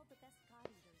past, all the best God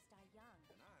Eaters die young.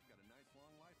 And I've got a nice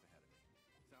long life ahead of me.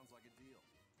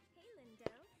 Hey,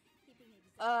 Lindo. Keeping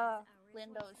exactly hours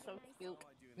Lindo once is so a nice cute.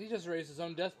 He just raised his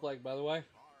own death plague, by the way.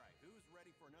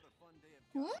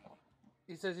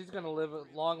 He says he's gonna live a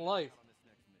long life.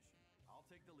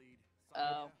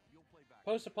 Oh.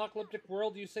 Post-apocalyptic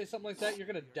world, you say something like that, you're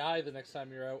gonna die the next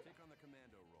time you're out.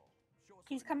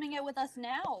 He's coming out with us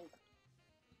now.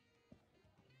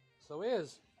 So he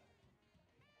is.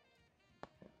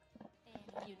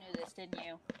 And You knew this, didn't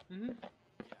you? Mm-hmm.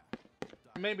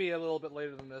 Maybe a little bit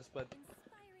later than this, but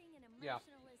inspiring and Yeah.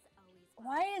 emotional is always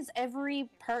Why is every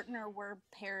partner we're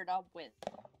paired up with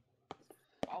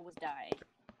always die?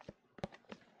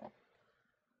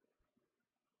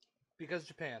 because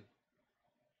Japan.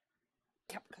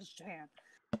 Yep, because Japan.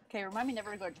 Okay, remind me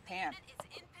never to go to Japan. Unit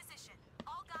is in position.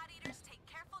 All God Eaters, take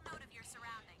careful note of your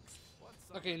surroundings.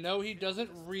 Okay, no, he doesn't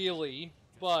really,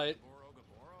 but...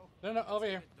 No, over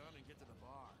here.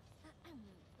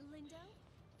 Lindo,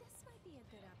 this might be a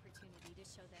good opportunity to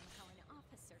show them how an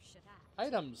officer should act.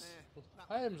 Items.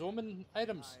 Items, woman,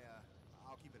 items.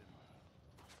 I'll keep it in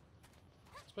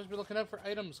mind. Supposed to be looking out for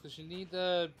items, because you need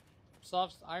the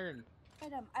soft iron.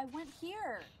 Item, I went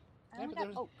here. I Yeah, only but got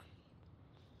there's- oak.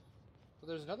 But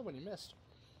there's another one you missed.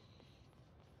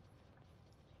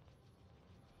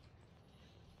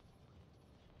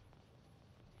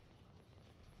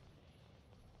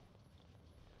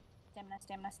 Stamina,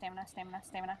 stamina, stamina, stamina,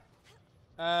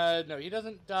 stamina. No, he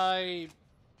doesn't die...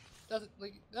 Doesn't,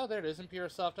 like... Oh, there it is, Imperial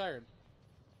Soft Iron.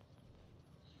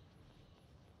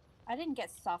 I didn't get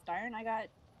soft iron, I got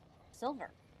silver.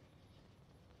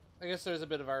 I guess there's a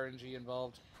bit of RNG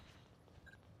involved.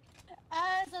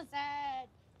 Ah, so sad.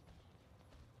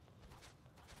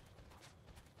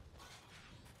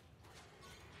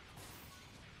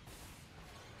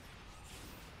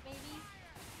 Baby.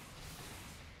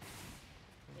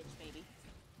 Bitch, baby.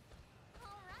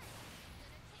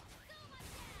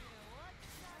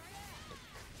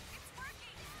 It's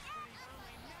working!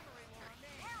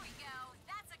 There we go.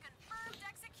 That's a confirmed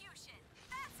execution.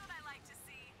 That's what I like to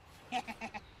see.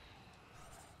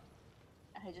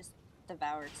 I just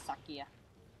devoured Sakia.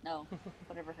 No,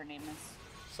 whatever her name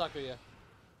is. Sakuya.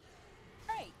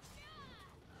 Right.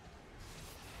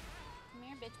 Come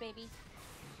here, bitch, baby.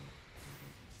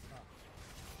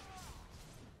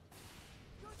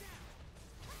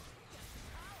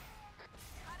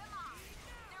 Cut 'em off.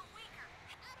 They're weaker.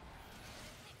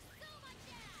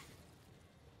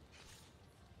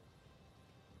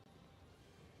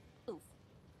 Oof.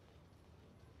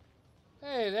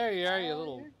 Hey, there you are, you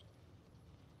little...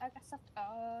 I got soft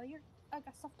iron. I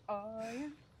got soft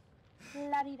iron.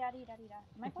 La di da di da di da.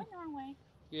 Am I going the wrong way?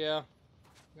 Yeah.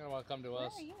 You're gonna want to come to Where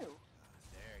us. are you?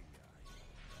 There you are.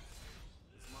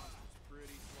 This monster's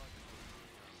pretty sluggish.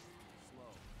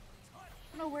 Slow. I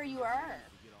don't know where you are.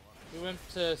 You get all up We went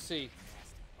to sea.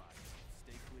 nasty fire.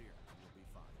 Stay clear. You'll be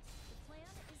fine. The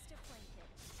plan is to flank it,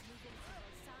 move in from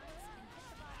both sides, and hit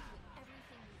the body with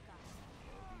everything we've got.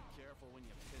 Oh, be careful when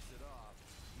you piss it off.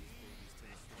 These babies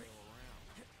tend to flail around.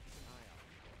 Keep an eye out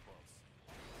when you get close.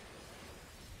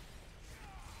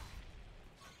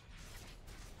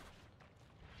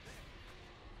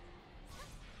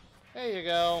 There you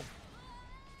go.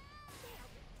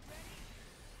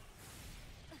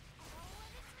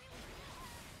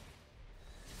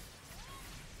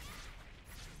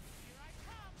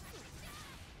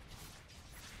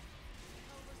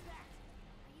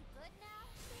 Are you good now?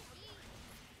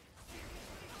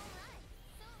 Alright,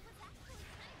 so it was actually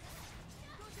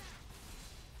kinda...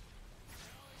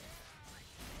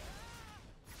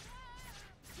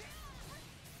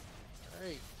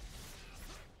 Great.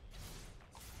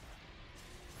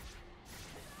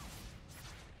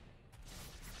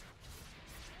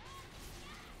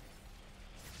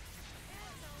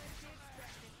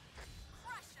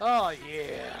 Oh, yeah.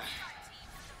 Team,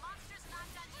 the monster's not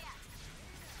done yet.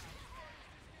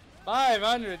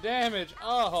 500 damage.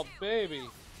 Oh, baby. Heal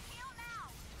now.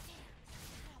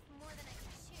 More than I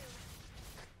can chew.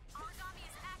 Origami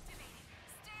is activating.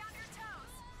 Stay on your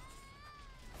toes.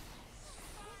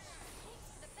 Thanks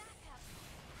for the backup.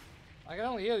 I can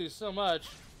only heal you so much.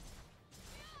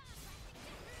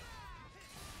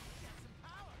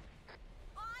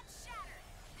 Bond shatter.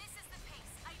 This is the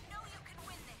pace. I know you can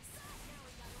win this.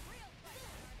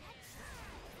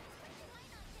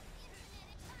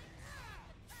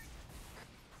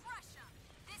 Crush 'em.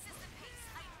 This is the pace.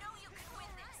 I know you can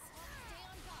win this. Stay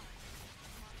on guard.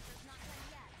 Monster's not done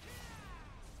yet.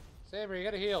 Saber, you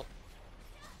gotta heal.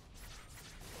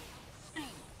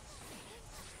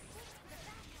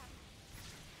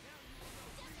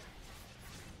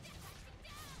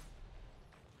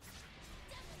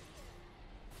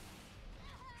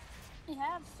 We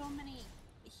have so many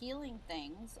healing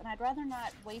things, and I'd rather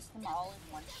not waste them all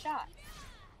in one shot.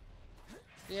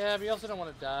 Yeah, but you also don't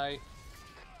want to die.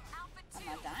 Alpha I'm 2,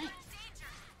 not dying. you're in danger.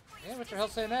 Please Yeah, what the hell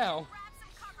say now? grab some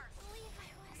cover.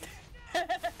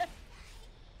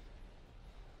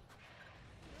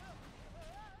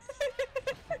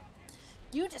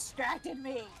 You distracted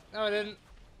me! No, I didn't.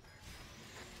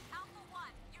 Alpha 1,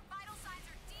 your vital signs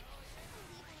are deep.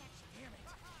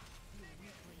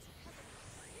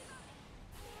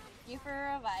 Thank you for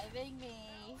reviving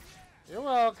me. You're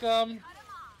welcome. Cut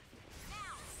him off.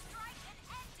 Now, strike and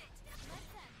end it.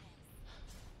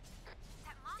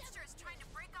 That monster is trying to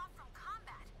break off from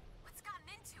combat. What's gotten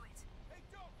into it?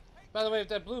 By the way, if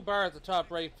that blue bar at the top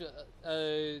right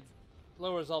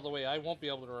lowers all the way, I won't be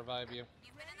able to revive you.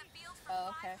 You've been in the field for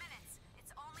Oh, 5 okay. minutes.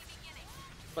 It's only beginning.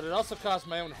 But it also costs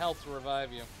my own health to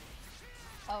revive you.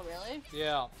 Oh, really?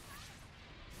 Yeah.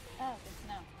 Oh, good to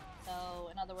know. So,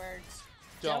 in other words,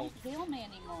 Don't. don't heal me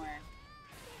anymore.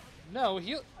 No,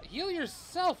 heal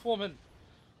yourself, woman.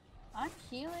 I'm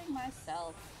healing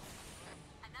myself.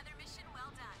 Another mission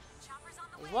well done. Chopper's on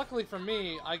the way. Luckily for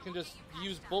me, I can just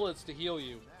use bullets to heal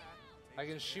you. I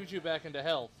can shoot you back into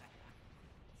health.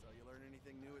 So you learn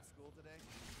anything new at school today?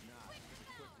 Nah, just a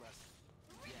quick lesson.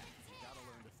 Yeah, you gotta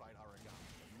learn to fight origami.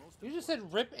 But most You just said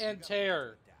rip importantly, and you gotta tear.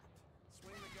 learn to adapt.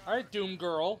 Swing the gun Alright, first. Doom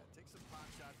Girl. Take some pot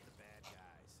shots at the bad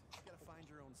guys. You gotta find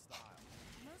your own style.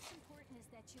 Most important is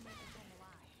that you make it home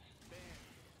alive. Bam.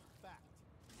 Fact.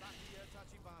 Sakia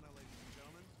Tachibana, ladies and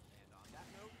gentlemen. And on that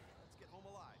note, let's get home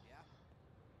alive, yeah?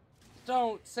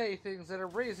 Don't say things that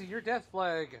are raising your death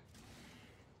flag.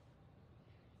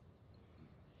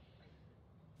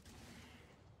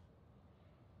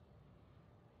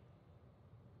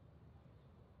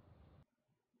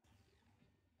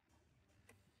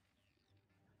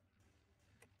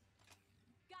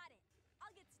 Got it.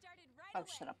 I'll get started right Oh, away.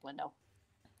 shut up, window.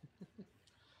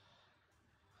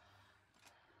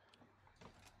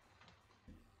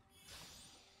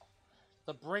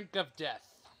 The brink of death.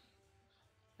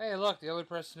 Hey, look, the only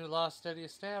person who lost any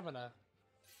stamina.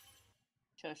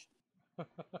 Shush.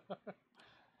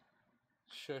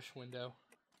 Shush, window.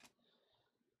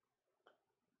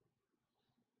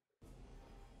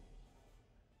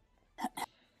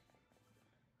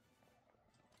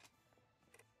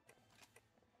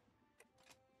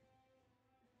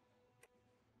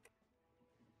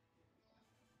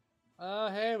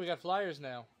 Hey, we got flyers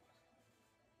now.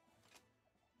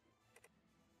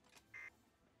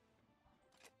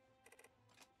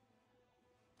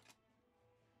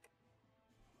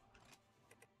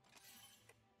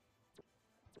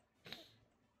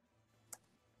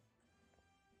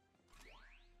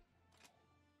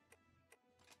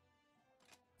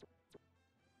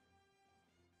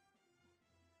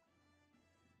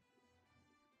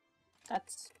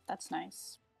 That's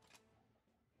nice.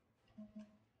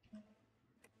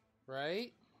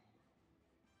 Right?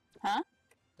 Huh?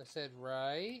 I said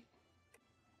right.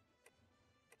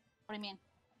 What do you mean?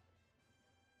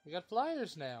 We got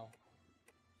flyers now.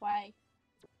 Why?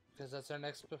 Because that's our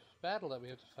next battle that we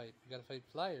have to fight. We gotta fight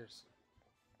flyers.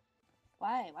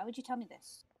 Why? Why would you tell me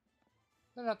this?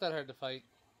 They're not that hard to fight.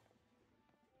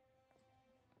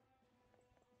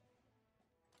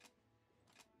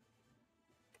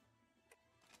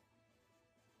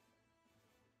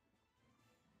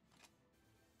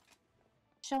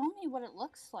 Show me what it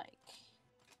looks like.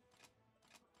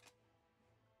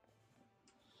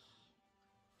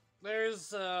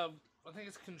 There's, I think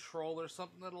it's control or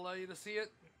something that'll allow you to see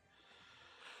it.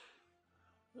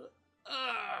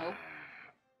 Nope.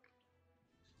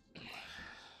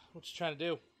 What you trying to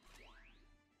do?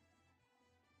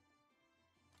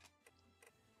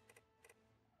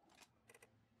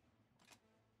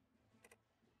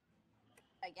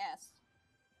 I guess.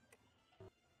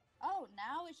 Oh,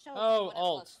 now it shows Oh, what it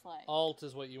alt. looks like. Alt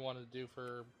is what you want to do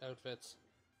for outfits.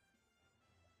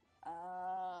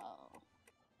 Oh.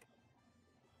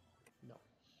 No.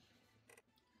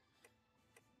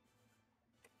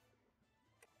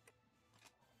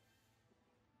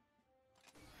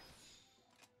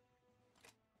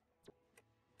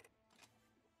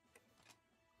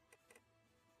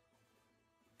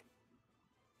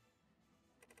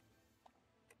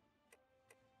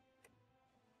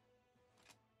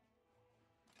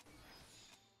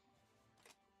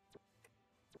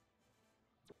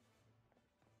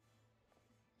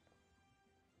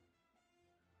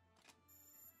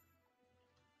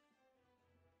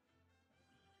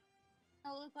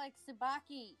 I look like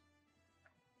Tsubaki.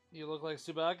 You look like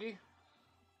Tsubaki?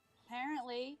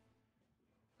 Apparently.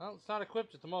 Well, it's not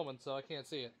equipped at the moment, so I can't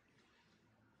see it.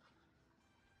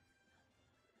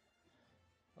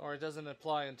 Or it doesn't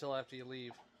apply until after you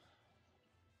leave.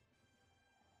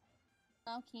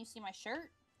 Oh, can you see my shirt?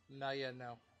 Not yet,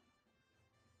 no.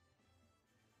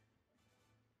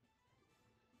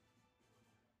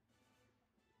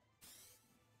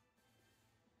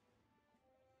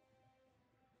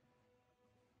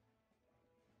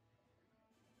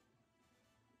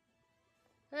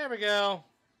 There we go.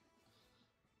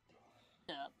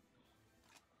 Yep.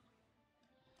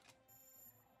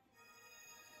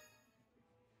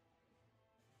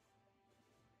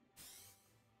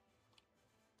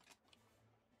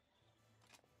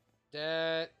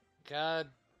 That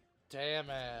goddamn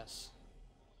ass.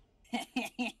 I'm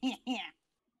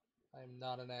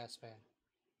not an ass fan.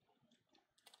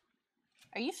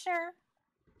 Are you sure?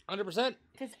 100%.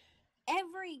 Because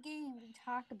every game we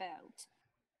talk about,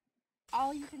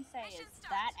 all you can say Mission is starts.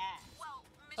 that ass. Well,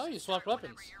 Oh, mission you swapped start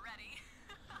whenever weapons. you're ready.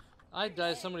 I'd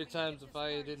die so many times if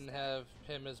I didn't have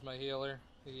him as my healer.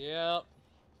 Yep.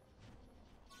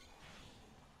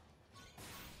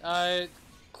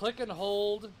 Click and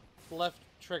hold left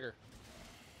trigger.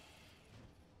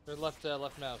 Or left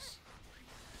mouse.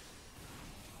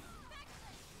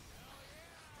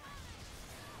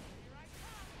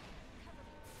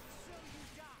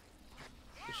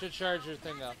 You should charge your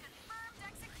thing up. Confirmed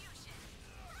execution.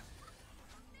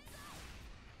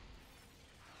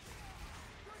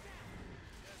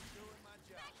 Just doing my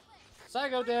job.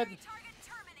 Zygo dead. Target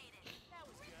terminated. That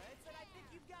was good, but I think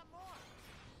you've got more.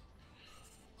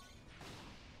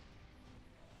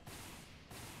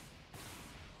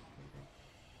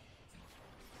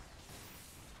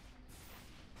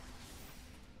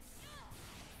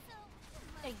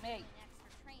 Hey, mate. Extra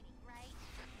training, right?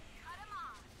 Cut him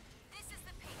off. This is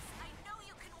the pace. I know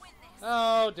you can win this.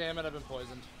 Oh, damn it, I've been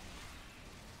poisoned.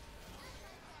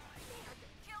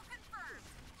 Kill confirmed.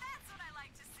 That's what I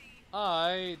like to see.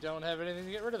 I don't have anything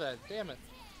to get rid of that. Damn it.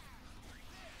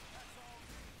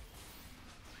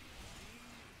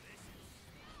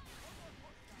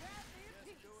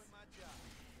 Just doing my job.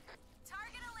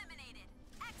 Target eliminated.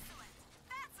 Excellent.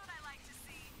 That's what I like to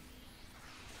see.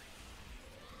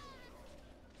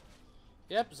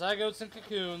 Yep, zygotes and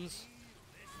cocoons.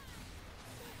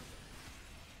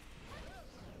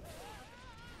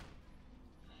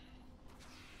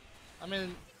 I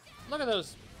mean, look at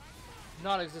those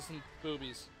non-existent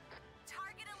boobies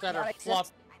Target that are eliminated. flop.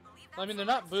 I believe I mean, that's they're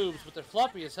the not last. boobs, but they're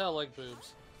floppy as hell like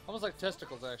boobs. Almost like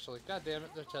testicles, actually. God damn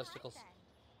it, they're testicles.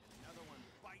 Another one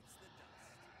bites the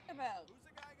dust. About. Who's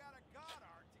the guy got a god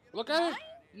arc to get Look a at it.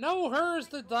 No, hers,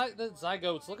 the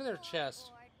zygotes. Look at their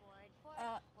chest.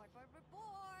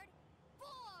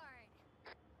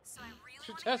 So I really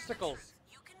Two want to hear the testicles. truth.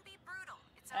 You can be brutal.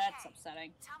 It's okay. That's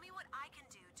upsetting. Tell me what I can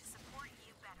do to support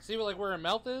you better. See what, like, where her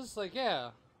mouth is? Like, yeah.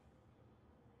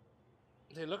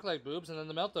 They look like boobs, and then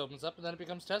the mouth opens up, and then it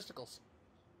becomes testicles.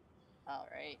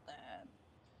 Alright then.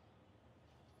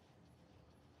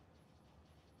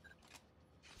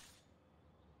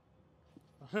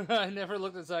 I never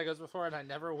looked at zygotes before, and I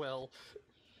never will.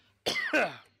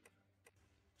 Ow.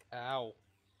 All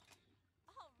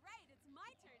right, it's my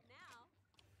turn now.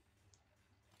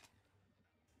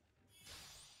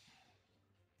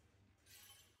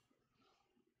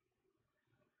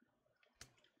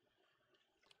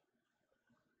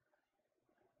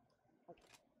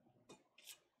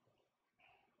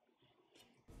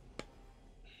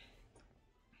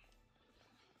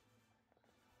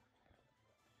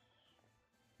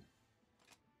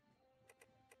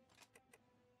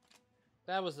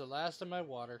 That was the last of my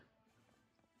water.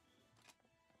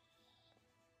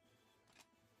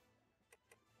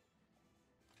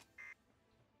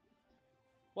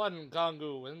 One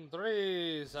Kongu and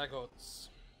 3 zygotes.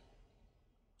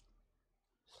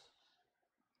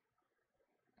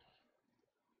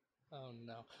 Oh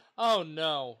no. Oh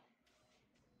no!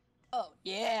 Oh,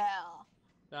 yeah.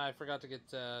 Nah, I forgot to get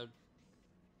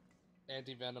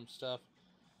anti-venom stuff.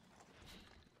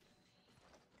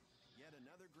 Yet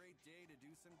another great day to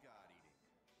do some god eating.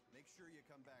 Make sure you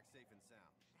come back safe and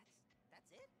sound.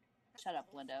 That's it? That's Shut the up,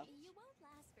 whole Lindo. thing? You won't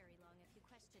last very long if you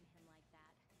question him like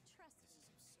that. Trust This me.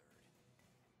 is absurd.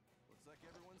 Looks like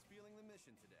everyone's feeling the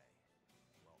mission today.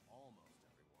 Well, almost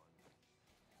everyone.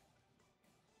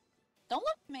 Don't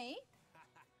look at me.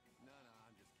 No,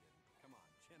 I'm just kidding. Come on,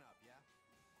 chin up, yeah?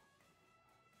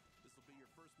 This will be your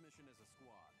first mission as a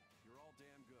squad. You're all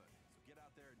damn good, so get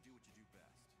out there and do what you do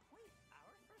best. Wait,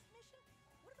 our first mission?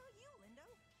 What about you, Lindo?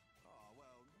 Oh,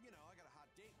 well, you know, I got a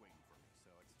hot date waiting for me,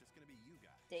 so it's just gonna be you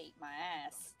guys. Date my Keep it on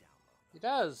ass. the down low. He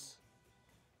does.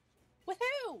 With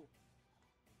who?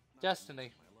 Not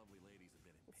Destiny. My lovely ladies have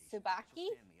been impatient.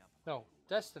 Tsubaki? She'll stand me up. No,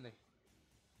 Destiny.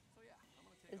 So yeah, I'm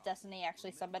gonna take Is off. Destiny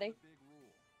actually Remember somebody? the big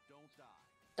rule. Don't die.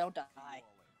 Don't See you die.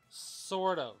 all later.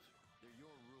 Sort of. They're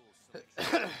your rules, So make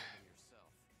sure you work on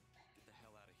yourself. Get the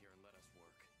hell out of here and let us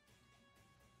work.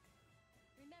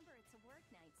 Remember, it's a work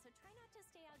night, so try not to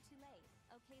stay out too late.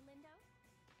 Okay, Lindo?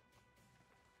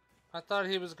 I thought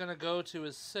he was gonna go to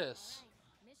his sis.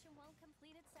 Alright, mission won't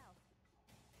complete itself.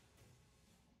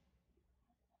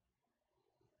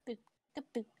 Boop,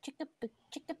 boop, chicka boop,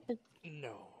 chicka boop.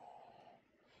 No.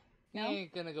 No? He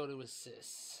ain't gonna go to his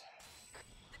sis.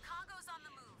 The Congo's on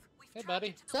the move. We've Hey, tracked buddy.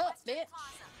 it to the Sup, Western bitch?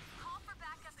 Plaza. Call for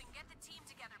backup and get the team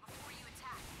together before you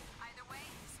attack. Either way,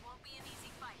 this won't be an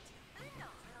easy fight. Lindo,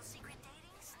 little secret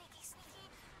dating, sneaky, sneaky.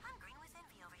 I'm green with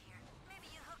envy over here. Maybe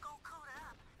you hook old Coda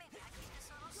up. Maybe I keep this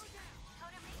little secret.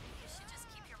 Coda, maybe you should just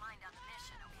keep your mind on the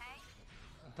mission, okay?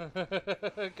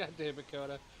 God damn it,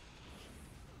 Coda.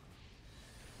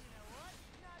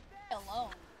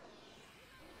 Alone.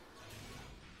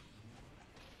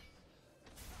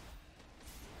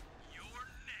 You're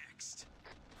next.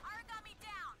 Origami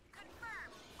down.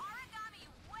 Confirm. Origami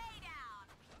way down.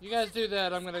 You guys do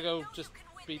that, I'm gonna go just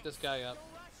beat this guy up.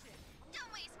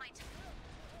 Don't waste my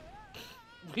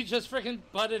time. We just freaking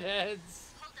butted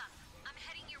heads. Hold up. I'm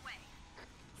heading your way.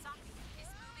 Zombie is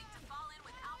moving to fall in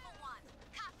with Alpha 1.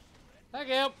 Copy. Thank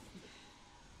you.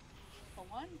 For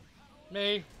one?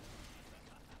 Me.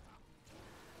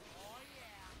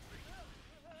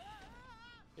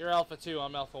 You're Alpha 2,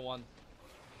 I'm Alpha 1.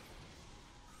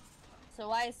 So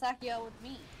why is Sakio with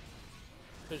me?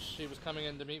 Because she was coming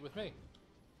in to meet with me.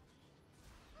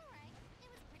 Alright, it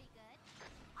was pretty good.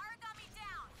 Origami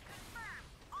down. Confirm.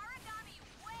 Origami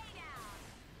way down.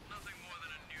 Nothing more than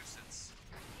a nuisance.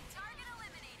 Target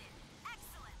eliminated.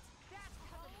 Excellent. That's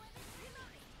limit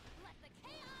reloading. Let the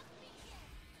chaos begin.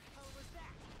 How was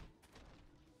that?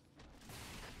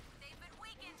 They've been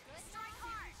weakened. Strike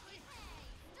hard. Hey,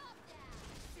 stop that.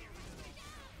 Seriously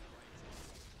down.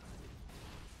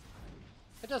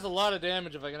 It does a lot of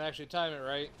damage if I can actually time it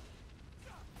right.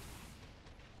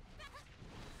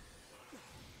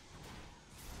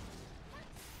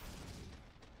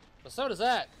 But so does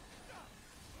that.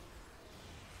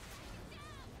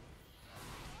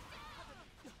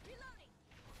 Reloading.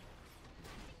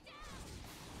 Down.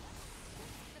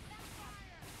 The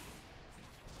backfire.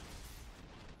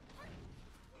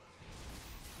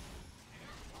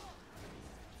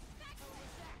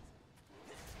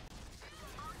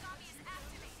 Origami is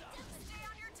activated. Stay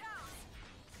on your toes.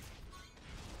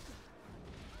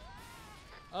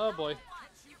 Oh boy. Alpha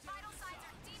 1, your vital signs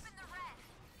are deep in the red.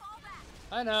 Fall back.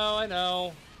 I know, I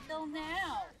know. Till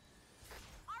now.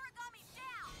 Origami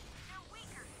down. They're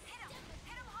weaker. Hit him.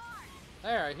 Hit him hard.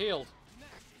 There, I healed.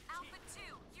 Alpha 2,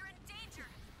 you're in danger.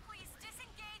 Please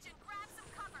disengage and grab some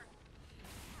cover.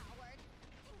 Howard,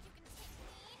 think you can take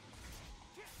me?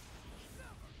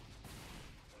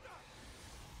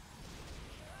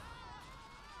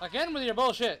 Again with your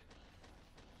bullshit.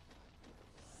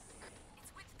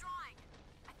 It's withdrawing.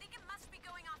 I think it must be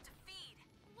going off to feed.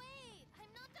 Wait, I'm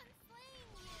not done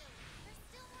slaying you. There's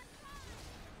still more tries.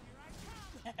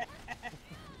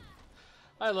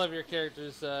 I love your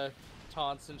characters'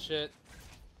 taunts and shit.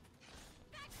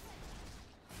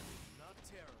 Not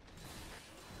terrible.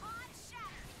 On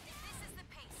shatter. This is the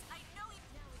pace. I know you.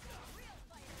 Now we got a real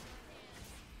fight on our hands.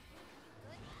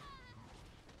 Good?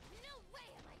 No way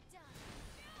am I done.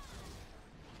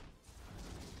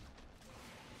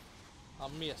 I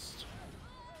missed.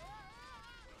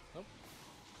 Nope.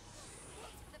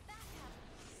 Thanks for the backup.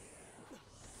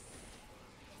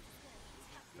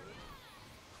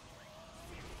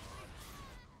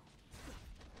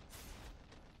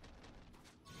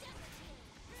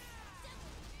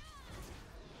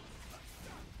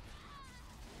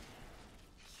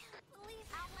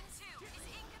 Alpha 2 is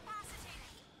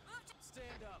incapacitated. Move to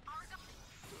Stand up.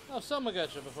 Oh, someone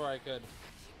got you before I could.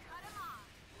 cut him off.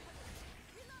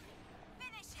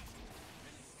 Finish it.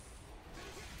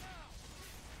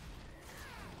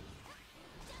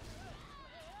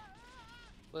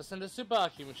 Listen to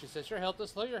Tsubaki when she says your health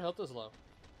is low, your health is low.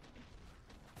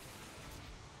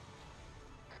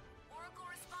 Oracle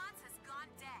response has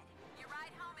gone dead. Your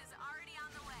ride home is already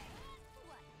on the way.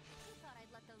 What? You thought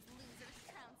I'd let those losers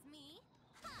trounce me?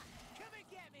 Ha! Come and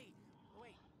get me!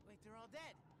 Wait, they're all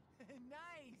dead.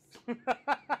 Nice!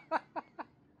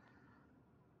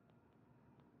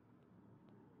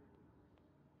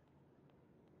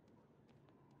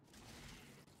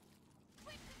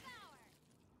 Quick devour!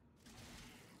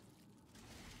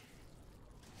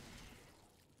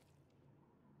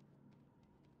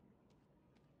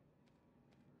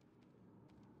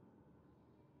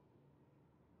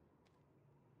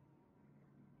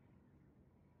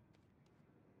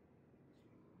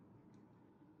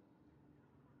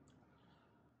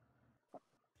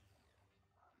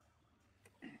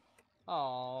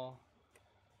 Aww.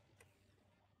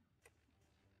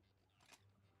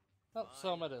 Oh,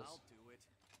 Soma it is. I'll do it.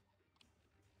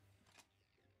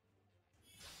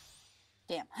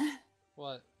 Damn.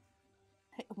 What?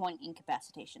 1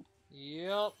 incapacitation.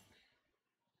 Yep.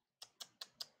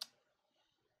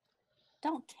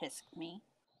 Don't tisk me.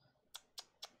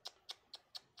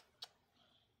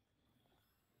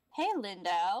 Hey,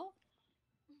 Lindo.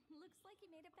 Looks like you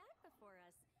made it back before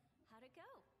us. How'd it go?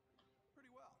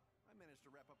 Pretty well. I managed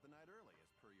to wrap up the night early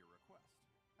as per your request.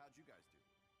 How'd you guys do?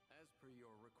 As per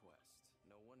your request,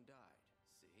 no one died.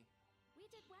 See? We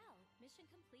did well. Mission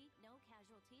complete, no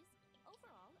casualties.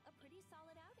 Overall, a pretty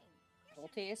solid outing.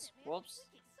 Voltace.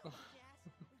 Whoops. We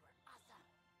were awesome.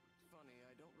 Funny,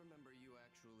 I don't remember you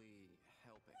actually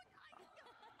helping.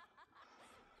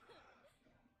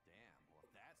 Damn, well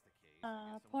if that's the case, I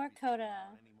guess I Poor won't be sending Coda.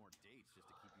 out any more dates just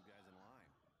to keep you guys in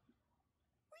line.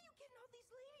 Where you getting all these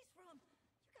ladies from?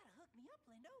 You gotta hook me up,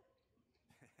 Lindo.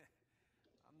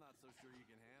 I'm not so sure you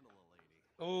can handle a lady.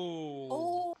 Oh.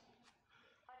 Oh.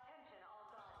 Attention all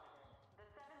Dawnlanders. The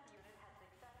 7th unit has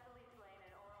successfully slain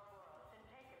an Ouroboros and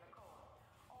taken the core.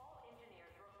 All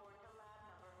engineers report to lab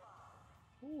number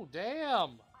 5. Ooh,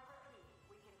 damn. I repeat,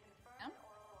 we can confirm Yeah. the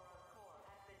Ouroboros core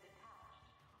has been detached.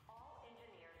 All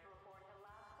engineers report to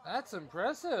lab 5. That's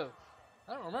impressive.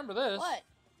 I don't remember this. What?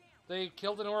 They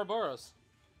killed an Ouroboros.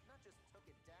 Not just took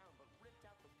it down, but ripped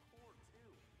out the core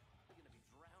too. We're gonna be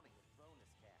drowning with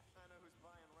bonus cash. I know who's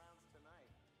buying rounds tonight.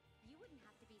 You wouldn't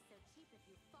have to be so cheap if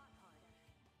you fought harder.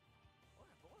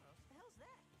 Ouroboros? The hell's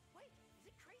that? Wait, is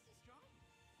it crazy strong?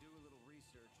 Do a little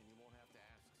research and you won't have to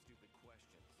ask stupid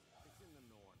questions. It's in the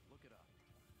norm. Look it up.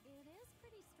 It is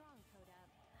pretty strong, Coda.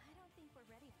 I don't think we're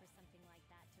ready for something like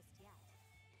that just yet.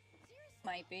 Seriously?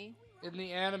 Might be. In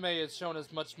the anime, it's shown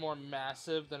as much more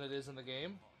massive than it is in the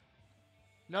game.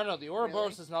 No, the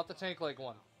Ouroboros Really? is not the tank-like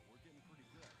one.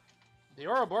 The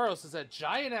Ouroboros is that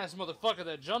giant-ass motherfucker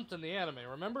that jumped in the anime,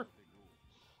 remember?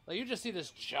 Like, you just see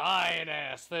this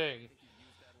giant-ass thing. Think you've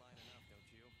used that line enough, don't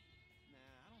you? Nah,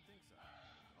 I don't think so.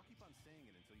 I'll keep on saying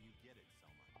it until you get it,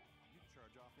 Selma. You'd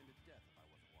charge off into death if I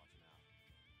wasn't watching out.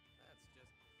 That's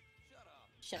just... Shut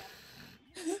up. Shut up.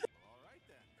 Well, all right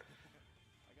then.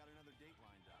 I got another date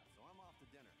lined up, so I'm off to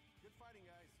dinner. Good fighting,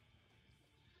 guys.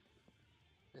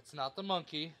 It's not the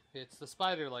monkey, it's the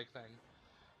spider-like thing.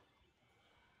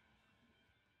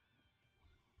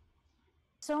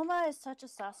 Soma is such a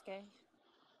Sasuke.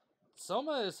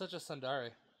 Soma is such a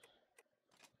Sundari.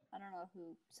 I don't know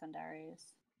who Sundari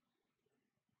is.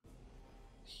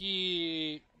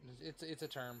 It's a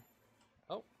term.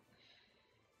 Oh.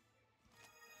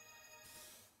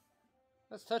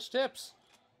 Let's touch tips.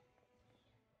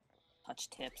 Touch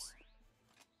tips.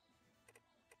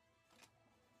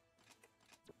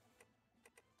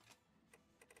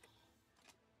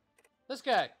 This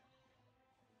guy.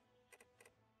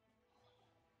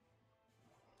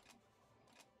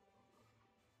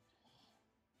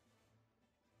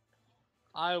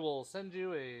 I will send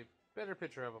you a better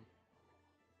picture of him.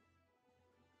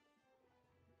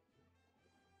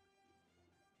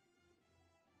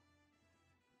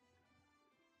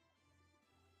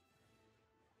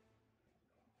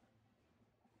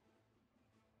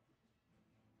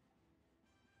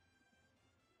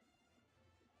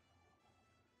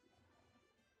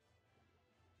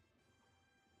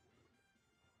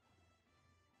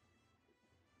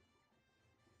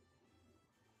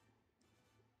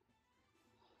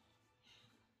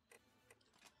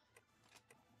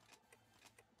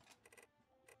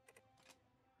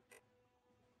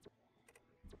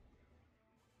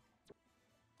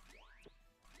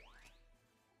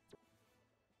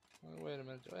 Oh, wait a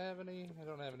minute, do I have any? I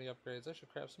don't have any upgrades. I should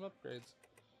craft some upgrades.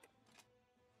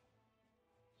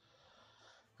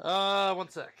 1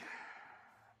 sec.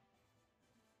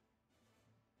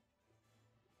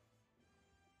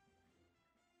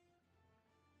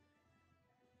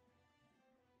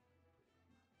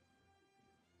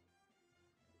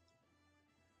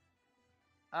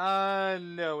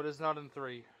 No, it is not in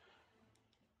 3.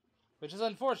 Which is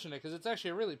unfortunate, because it's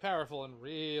actually a really powerful and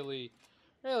really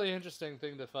interesting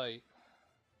thing to fight.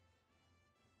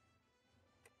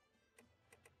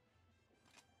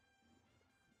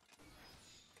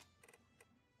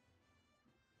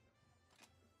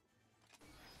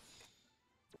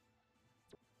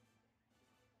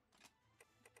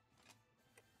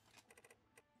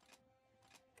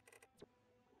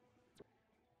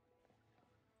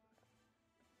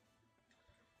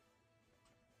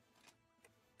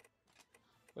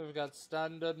 We've got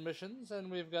standard missions, and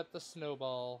we've got the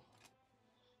snowball.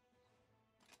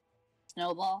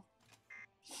 Snowball.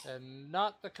 And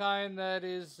not the kind that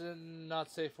is not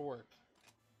safe for work.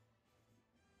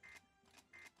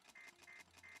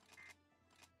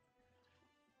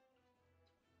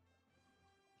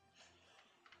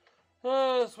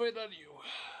 Let's wait on you.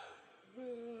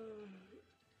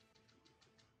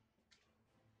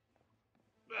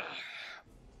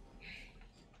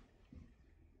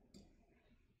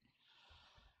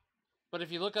 But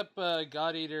if you look up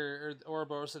God Eater or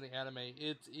Ouroboros in the anime,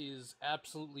 it is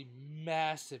absolutely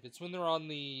massive. It's when they're on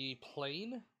the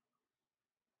plane,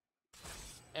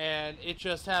 and it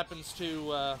just happens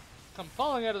to come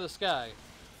falling out of the sky.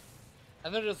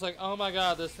 And they're just like, oh my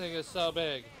god, this thing is so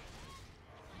big.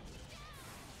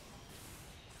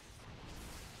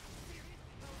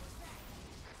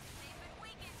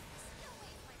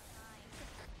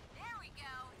 There we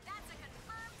go. That's a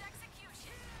confirmed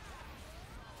execution.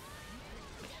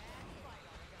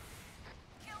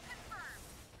 Kill confirmed.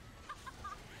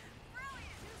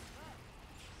 Brilliant.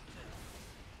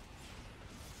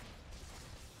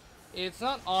 It's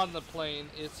not on the plane,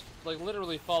 it's like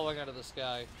literally falling out of the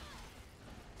sky.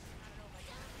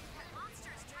 That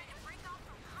monster is trying to break off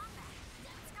from combat.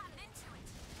 It's gotten into it.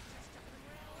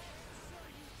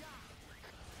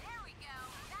 There we go.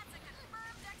 That's a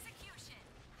confirmed execution.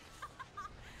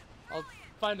 I'll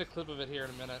find a clip of it here in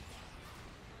a minute.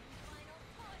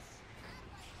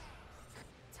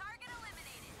 Target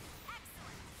eliminated.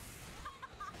 Excellent.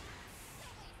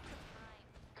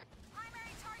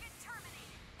 Primary target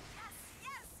terminated. Yes,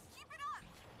 yes, keep it up.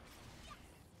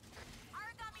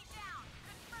 Origami down.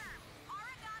 Confirmed.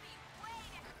 Origami way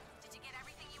down. Did you get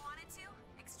everything you wanted to?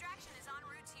 Extraction is en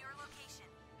route to your location.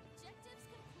 Objectives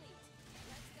complete.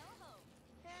 Let's go home.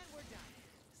 And we're done.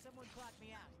 Someone clocked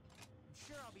me out. I'm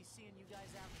sure I'll be seeing you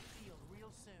guys out in the field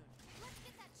real soon. Let's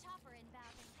get that chopper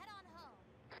inbound and head on home.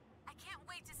 I can't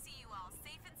wait to see you all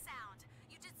safe and sound.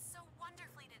 You did so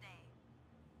wonderfully today.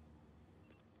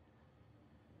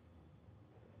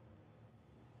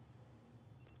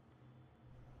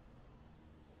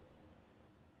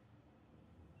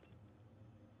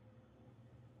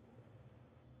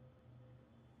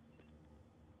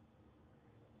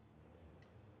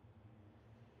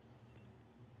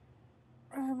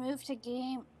 Remove to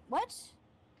game. What?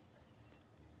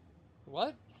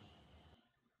 What?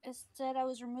 It said I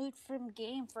was removed from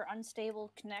game for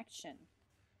unstable connection.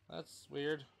 That's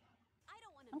weird. I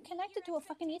don't want I'm connected to a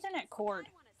fucking Ethernet cord.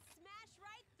 I want to smash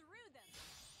right through them.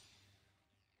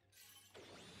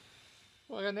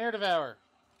 Oh, I got an air devour.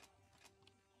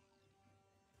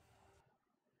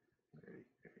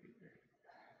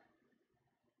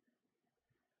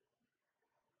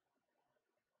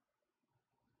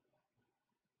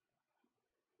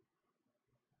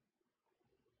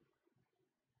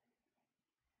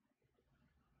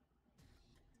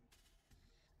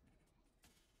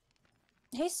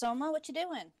 Hey Soma, what you doing?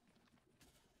 Was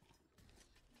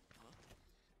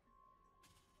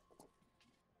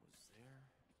there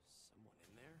someone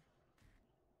in there?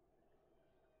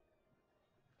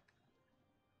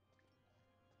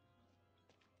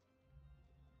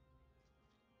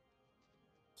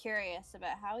 Curious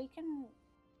about how he can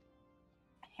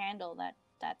handle that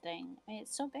thing. I mean,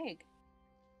 it's so big.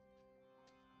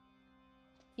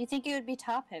 You think it would be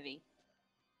top heavy?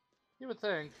 You would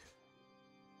think.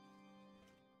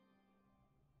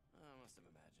 I must have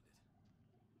imagined it.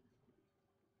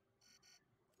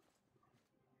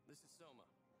 This is Soma.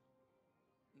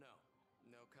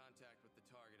 No contact with the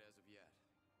target as of yet.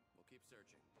 We'll keep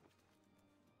searching.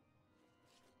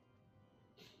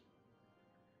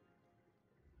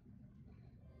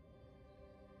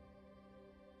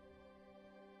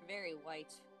 Very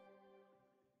white.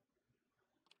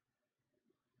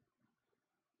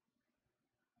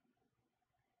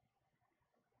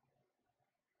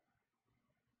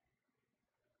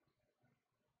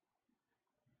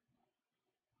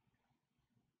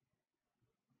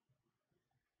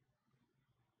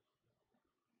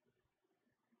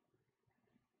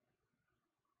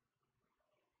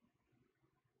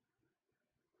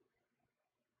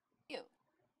 You.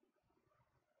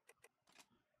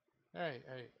 Alright.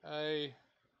 I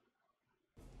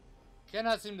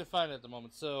cannot seem to find it at the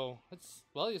moment, so it's,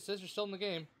 well, it says you're still in the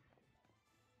game.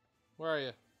 Where are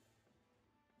you?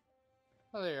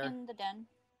 Oh, there you are. In the den.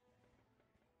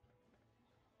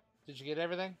 Did you get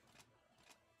everything?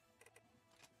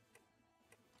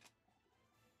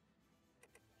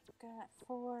 Got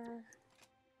 4.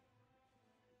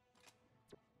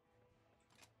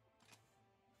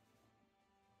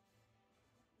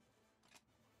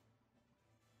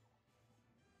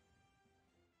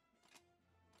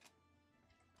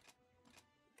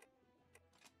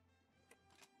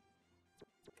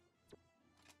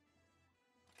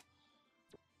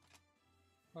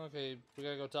 Okay, we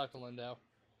gotta go talk to Lindau.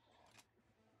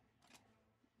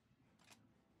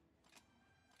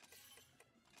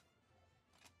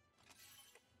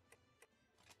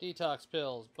 Detox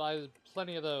pills. Buy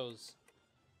plenty of those.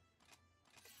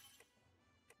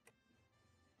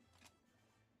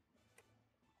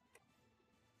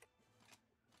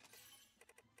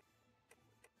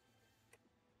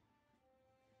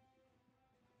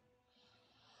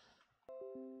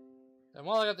 And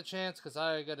while I got the chance, because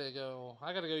I gotta go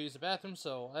use the bathroom,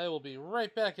 so I will be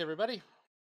right back, everybody.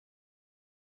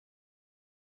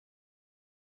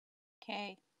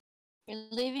 Okay. You're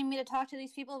leaving me to talk to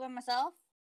these people by myself?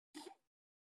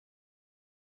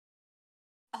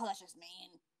 Oh, that's just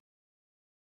mean.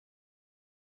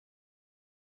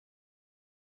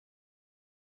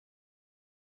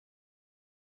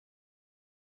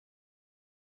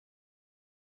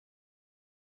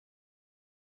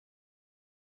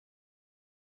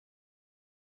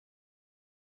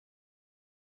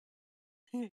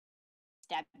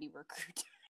 Stab me, recruit.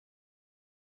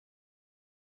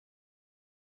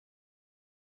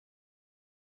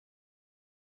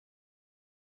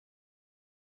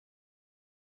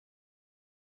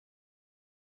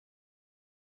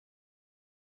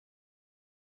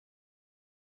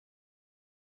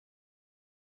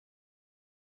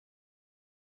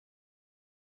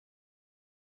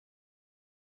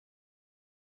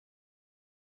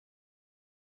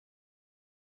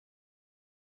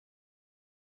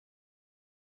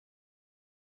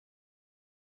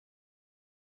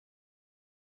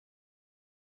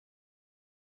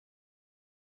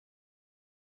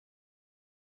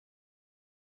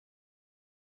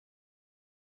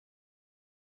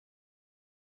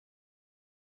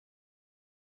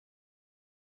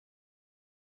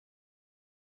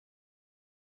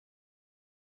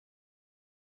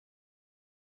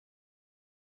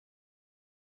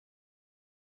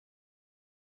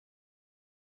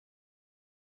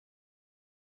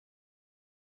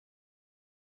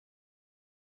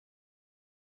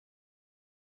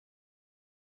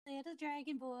 Little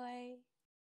dragon boy.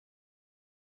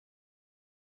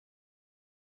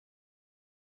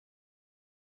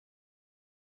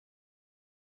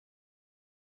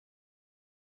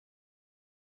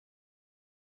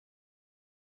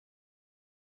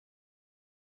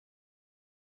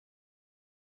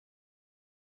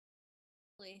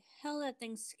 Holy hell, that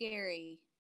thing's scary.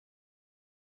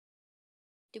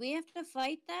 Do we have to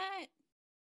fight that?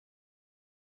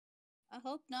 I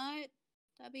hope not.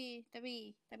 That'd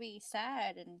be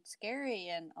sad and scary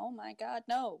and oh my god,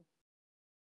 no.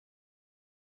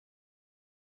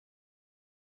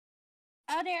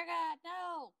 Oh dear god,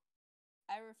 no!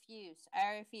 I refuse.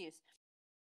 I refuse.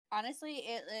 Honestly,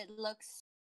 it looks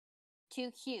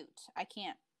too cute. I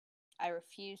can't. I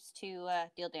refuse to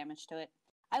deal damage to it.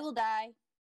 I will die.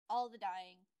 All the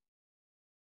dying.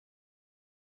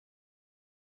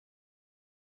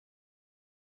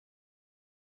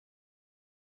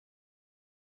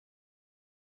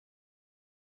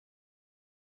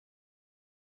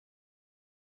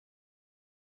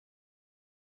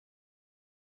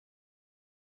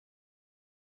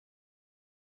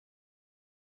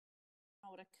 I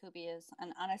don't know what a Kubi is.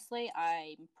 And honestly,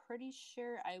 I'm pretty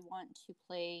sure I want to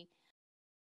play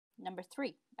number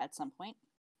 3 at some point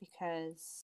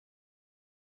because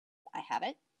I have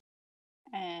it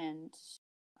and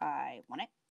I want it.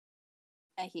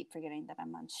 I keep forgetting that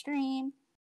I'm on stream.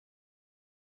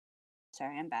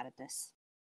 Sorry, I'm bad at this.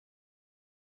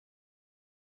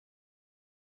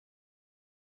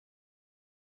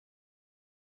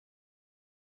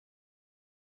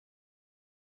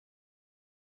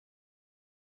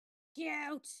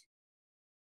 Cute!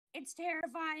 It's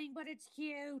terrifying, but it's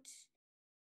cute!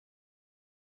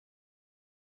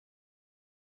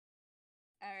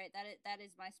 Alright, that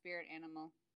is my spirit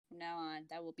animal. From now on,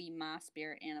 that will be my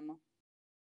spirit animal.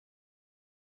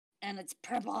 And it's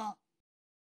purple!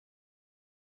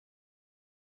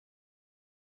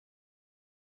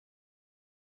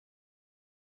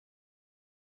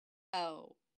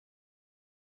 Oh.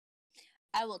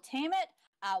 I will tame it,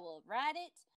 I will ride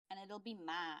it, and it'll be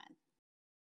mine.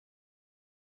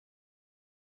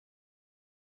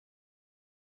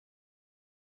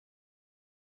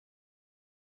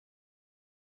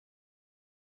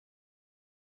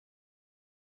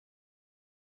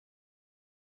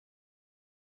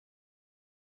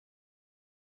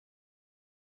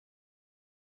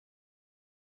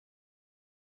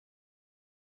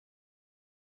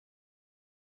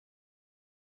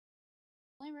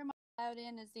 The only room I'm allowed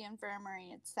in is the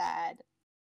infirmary. It's sad.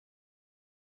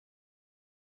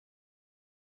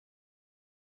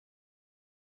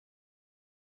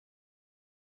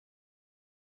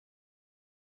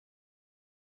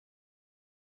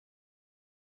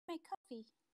 Make coffee.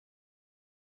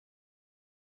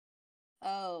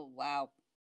 Oh, wow.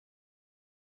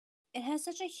 It has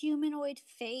such a humanoid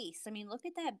face. I mean, look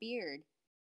at that beard.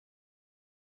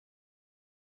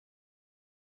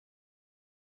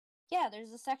 Yeah,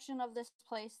 there's a section of this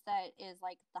place that is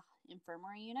like the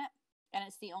infirmary unit, and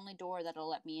it's the only door that'll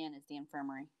let me in is the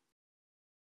infirmary.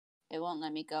 It won't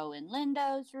let me go in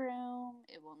Lindo's room.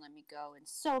 It won't let me go in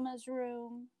Soma's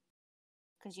room.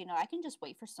 Because, you know, I can just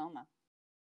wait for Soma.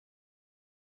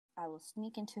 I will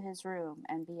sneak into his room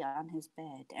and be on his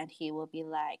bed, and he will be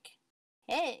like,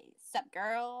 "Hey, sup,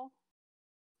 girl?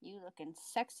 You looking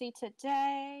sexy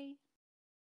today?"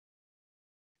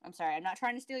 I'm sorry, I'm not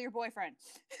trying to steal your boyfriend.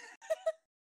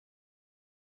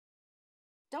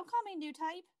 Don't call me new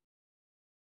type.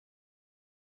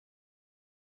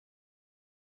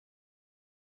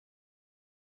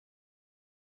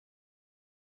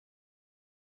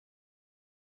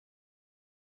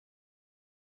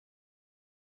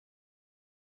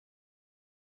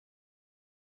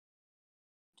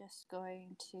 Just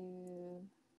going to...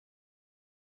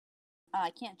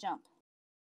 I can't jump.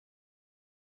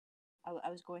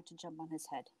 I was going to jump on his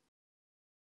head.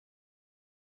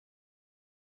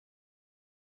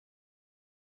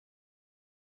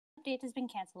 Update has been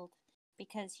cancelled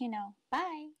because, you know,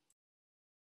 bye.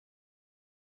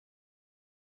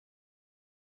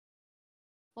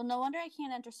 Well, no wonder I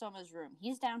can't enter Soma's room.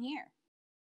 He's down here.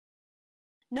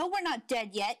 No, we're not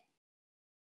dead yet.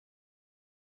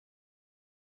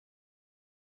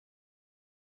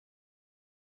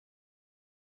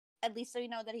 At least so you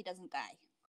know that he doesn't die.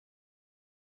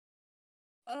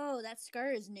 Oh, that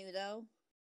scar is new, though.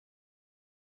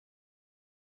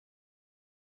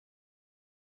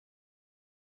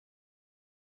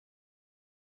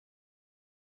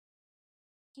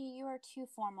 You are too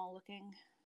formal looking.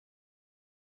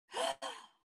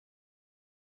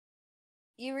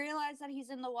 You realize that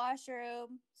he's in the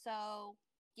washroom, so,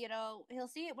 you know, he'll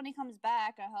see it when he comes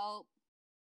back, I hope.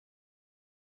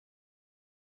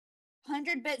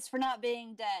 100 bits for not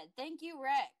being dead. Thank you,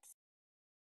 Rex.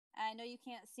 I know you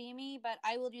can't see me, but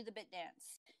I will do the bit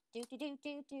dance. Do do do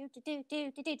do do do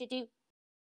do do do do do.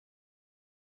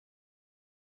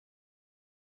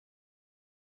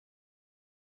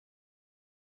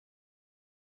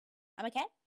 I'm a cat,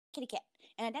 kitty cat,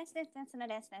 and I dance, dance, dance, and I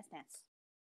dance, dance, dance.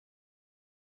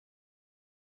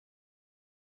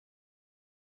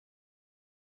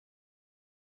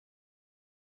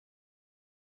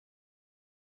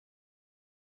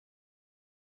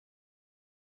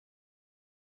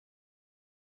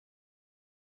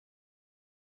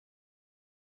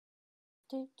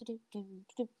 Do do do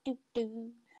do do do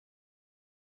do.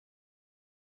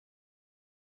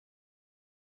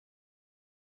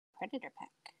 Predator pack.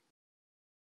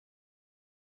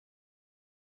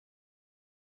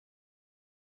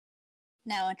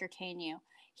 Now entertain you.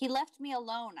 He left me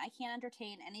alone. I can't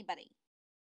entertain anybody.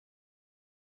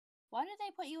 Why did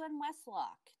they put you in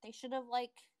Westlock? They should have,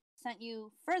 like, sent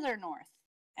you further north.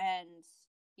 And,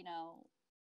 you know,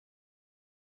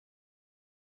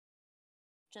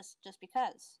 just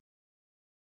because.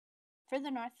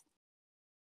 Further north.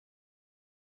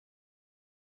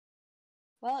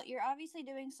 Well, you're obviously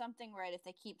doing something right if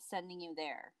they keep sending you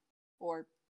there. Or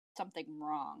something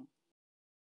wrong.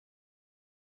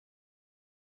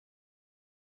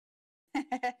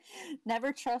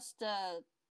 Never trust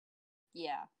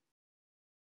yeah.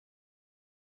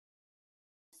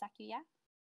 Sakuya?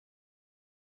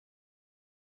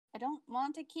 I don't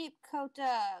want to keep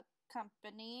Kota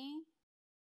company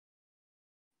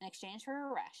in exchange for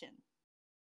a ration.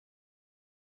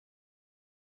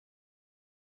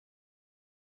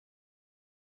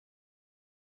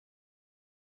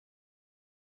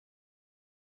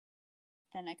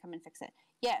 Then I come and fix it.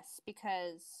 Yes,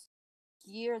 because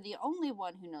you're the only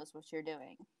one who knows what you're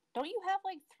doing. Don't you have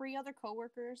like 3 other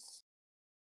coworkers?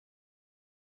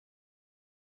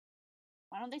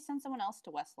 Why don't they send someone else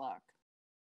to Westlock?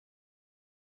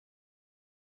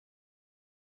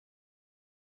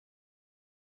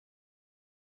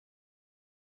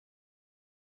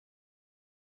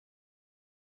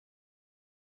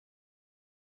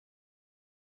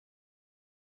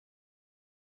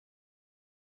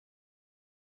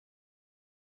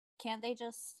 Can't they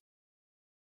just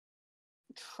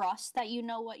trust that you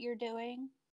know what you're doing?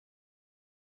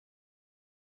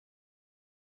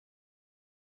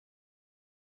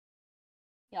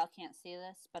 Y'all can't see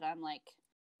this, but I'm like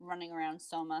running around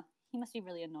Soma. He must be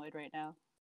really annoyed right now.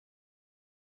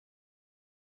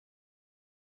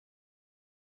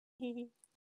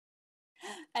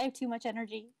 I have too much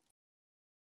energy.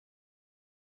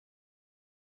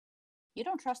 You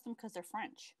don't trust them because they're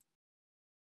French.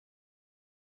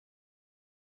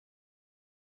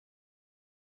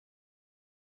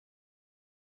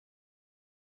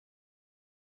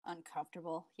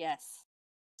 uncomfortable. Yes.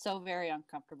 So very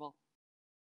uncomfortable.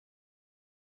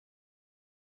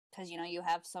 Because, you know, you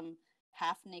have some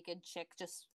half-naked chick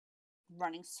just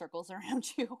running circles around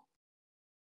you.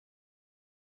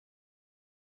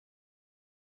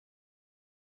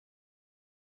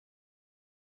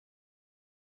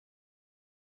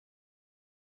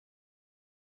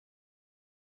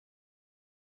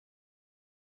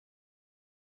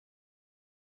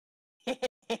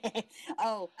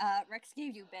 Oh, Rex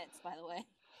gave you bits, by the way.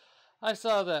 I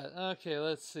saw that. Okay,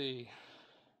 let's see.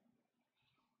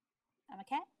 I'm a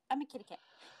cat. I'm a kitty cat.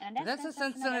 And a That's a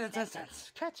sense and a dance.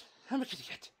 sense. Cat. I'm a kitty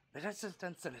cat. That's a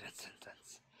sense and a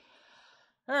sense.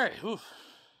 Alright, oof.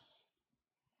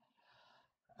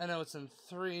 I know it's in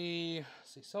 3.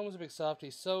 See, someone's a big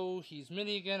softie, so he's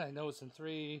mini again. I know it's in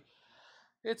 3.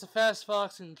 It's a fast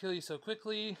fox and can kill you so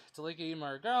quickly. It's a late game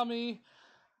origami.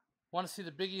 Want to see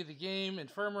the biggie of the game?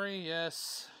 Infirmary,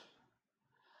 yes.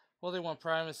 Well, they want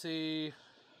primacy.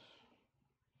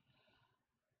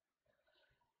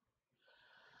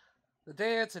 The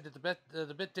dance, I did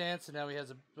the bit dance, and now he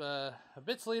has a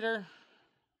bits leader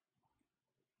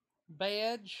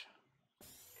badge.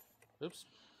 Oops.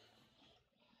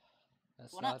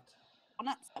 That's One not. up. One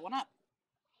up. One up.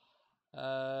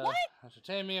 What?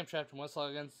 Entertain me. I'm trapped in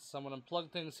Westlaw against someone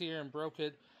unplugged things here and broke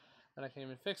it. Then I came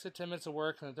and fixed it. 10 minutes of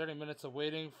work and then 30 minutes of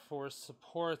waiting for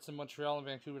supports in Montreal and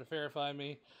Vancouver to verify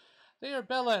me. They are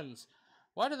bellends.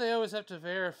 Why do they always have to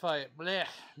verify it? Blech.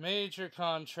 Major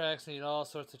contracts need all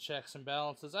sorts of checks and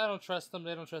balances. I don't trust them.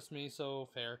 They don't trust me, so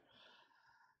fair.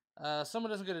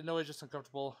 Someone doesn't get annoyed, just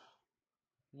uncomfortable.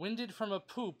 Winded from a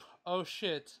poop. Oh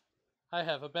shit. I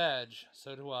have a badge.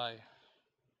 So do I.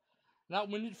 Not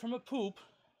winded from a poop.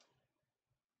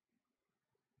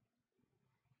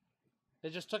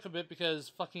 It just took a bit because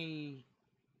fucking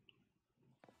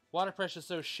water pressure's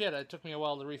so shit, it took me a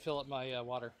while to refill up my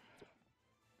water.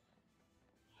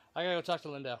 I gotta go talk to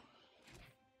Lindau.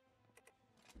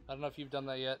 I don't know if you've done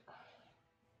that yet.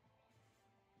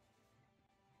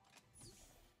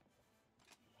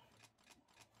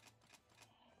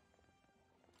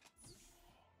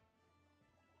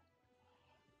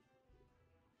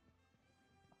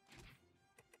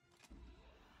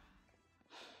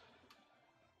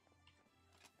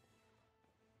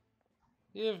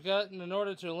 You've gotten in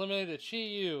order to eliminate a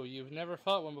Chi-Yu. You've never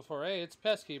fought one before. Hey, it's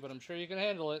pesky, but I'm sure you can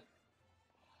handle it.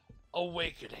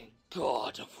 Awakening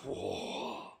God of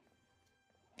War.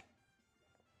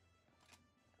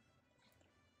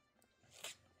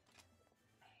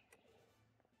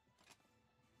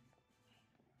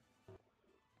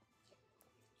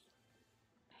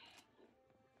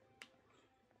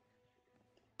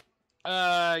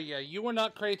 Yeah, you were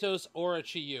not Kratos or a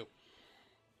Chi-Yu.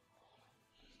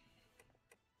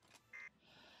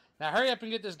 Now hurry up and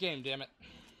get this game, damn it.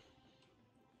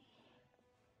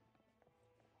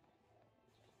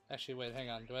 Actually, wait, hang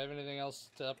on. Do I have anything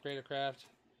else to upgrade or craft?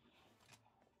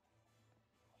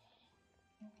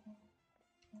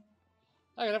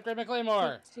 I can upgrade my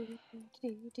Claymore!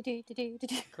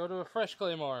 Go to a fresh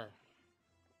Claymore.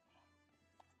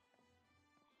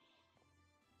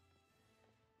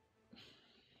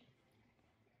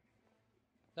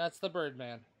 That's the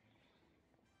Birdman.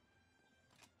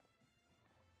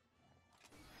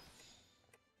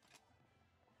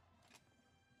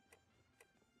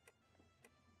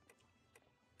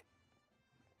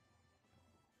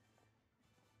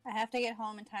 I have to get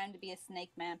home in time to be a Snake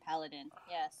Man Paladin.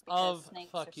 Yes, because snakes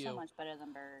are you. so much better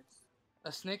than birds.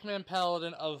 A Snake Man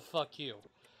Paladin of fuck you.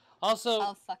 Also,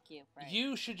 oh, fuck you, right.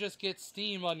 You should just get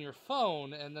Steam on your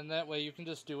phone, and then that way you can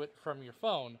just do it from your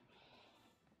phone.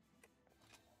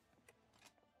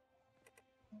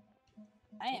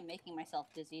 I am making myself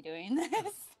dizzy doing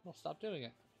this. Well, stop doing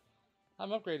it.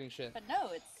 I'm upgrading shit. But no,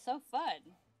 it's so fun.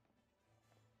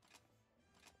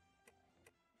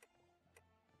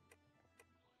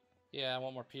 Yeah, I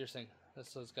want more piercing.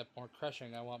 This has got more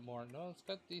crushing. I want more. No, it's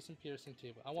got decent piercing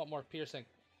too. But I want more piercing.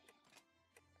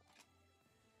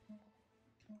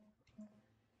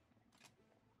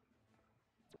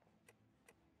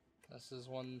 This is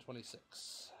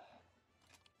 126.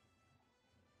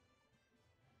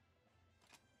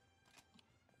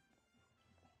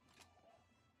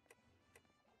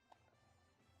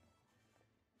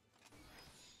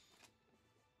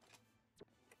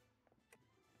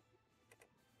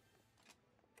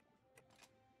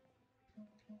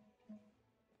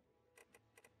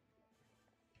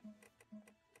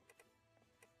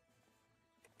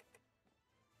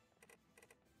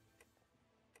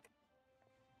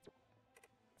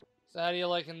 So how do you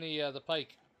like in the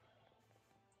pike?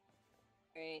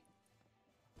 Great.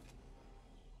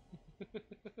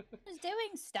 was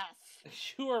doing stuff.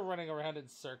 You were running around in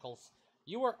circles.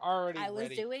 You were already I was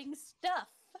ready. doing stuff.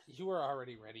 You were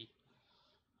already ready.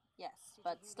 Yes, Did you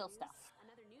but hear still the news? stuff.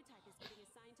 Another new type is getting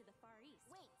assigned to the Far East.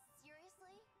 Wait,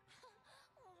 seriously?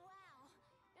 Wow.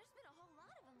 There's been a whole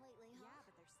lot of them lately, huh? Yeah,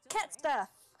 but they're still Cat rare. stuff.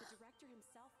 The director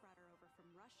himself brought her over from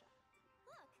Russia.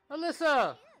 Look,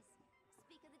 Alyssa! there he is.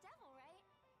 Speak of the devil, right?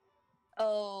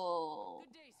 Oh.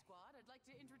 Good day, squad. I'd like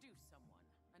to introduce someone.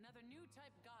 Another new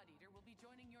type God Eater will be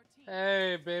joining your team.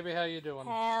 Hey, baby, how you doing?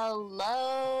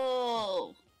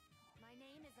 Hello. My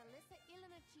name is Alyssa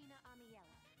Ilinachina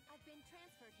Amiela. I've been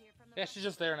transferred here from the Yeah, she's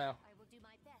just there now. I will do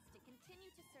my best to continue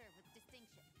to serve with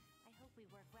distinction. I hope we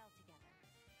work well together.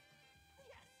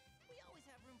 Yes, we always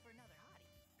have room for another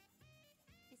hottie.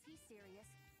 Is he serious?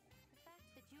 The fact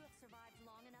that you have survived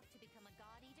long enough to become a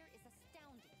God Eater is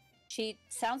astounding. She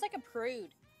sounds like a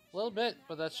prude. A little bit,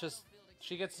 but that's just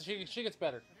she gets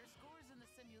better. But her scores in the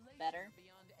simulation Better? are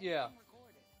beyond Yeah. anything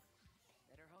recorded.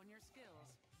 Better hone your skills.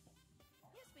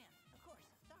 Yes, ma'am. Of course.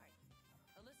 Sorry.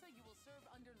 Alyssa, you will serve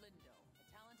under Lindo, a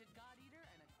talented God Eater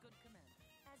and a good commander.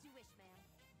 As you wish, ma'am.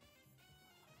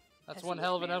 That's As one you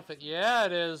hell of wish, an ma'am. outfit. Yeah,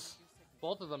 it is.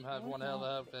 Both of them have one hell of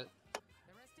an outfit.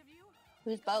 The rest of you,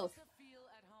 Who's both? Alyssa, feel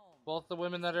at home. Both the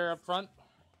women that are up front.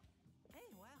 Hey,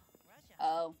 wow, Russia.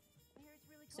 Oh, I hear it's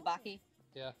really cold Sabaki.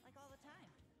 there, Yeah. like all the time.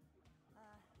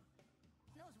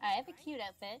 Snow's I have a weird, right? cute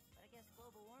outfit. But I guess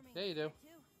global warming. Yeah, you is do. there,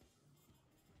 too.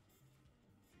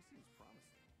 She seems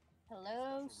promising.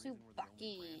 Hello, Special reason we're the only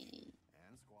Subaki. branch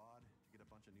and squad to get a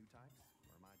bunch of new types,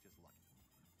 or am I just lucky?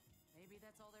 Maybe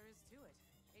that's all there is to it.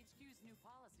 HQ's new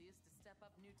policy is to step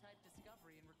up new type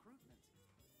discovery and recruitment.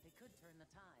 They could turn the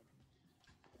tide.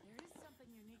 There is something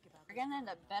unique about We're this gonna end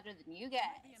up program. better than you It might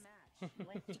guys. be a match.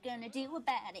 What you gonna do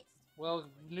about it? Well,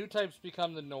 new types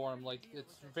become the norm. Like,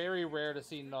 it's very rare to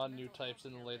see non-new types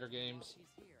in the later games.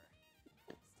 She's here.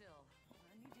 Still,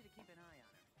 I need you to keep an eye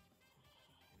on her.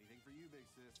 Anything for you, big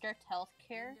sis. Strict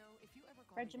healthcare. Lindo, if you ever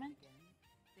call regimen? me again,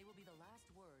 they will be the last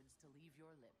words to leave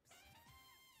your lips.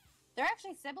 They're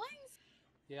actually siblings?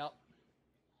 Yep.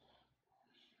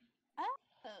 Oh.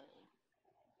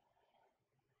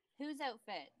 Whose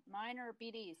outfit? Mine or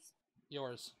BD's?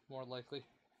 Yours, more likely.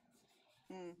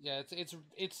 Hmm. Yeah,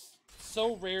 it's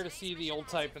so rare to see the old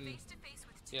type and Face-to-face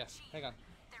with yeah. 2G. Hang on.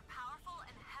 They're powerful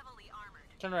and heavily armored.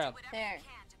 Turn around. Do whatever There. you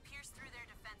can to pierce through their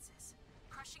defenses.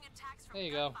 Crushing attacks from There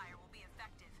you go. gunfire will be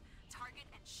effective. Target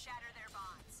and shatter their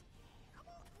bonds. I'm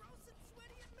all gross and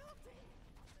sweaty and melting.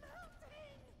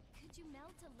 Melting! Could you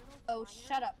melt a little Oh, fire?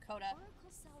 shut up, Coda.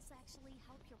 Oracle cells actually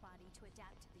help your body to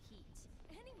adapt to the heat.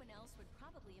 Anyone else would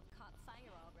probably have caught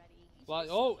fire already. Well,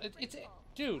 You're oh, so it's grateful.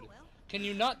 dude. Can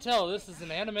you not tell this is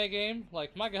an anime game?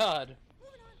 Like, my God.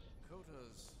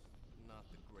 Kota's not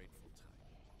the grateful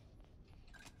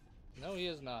type. No, he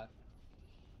is not.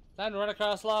 Time to run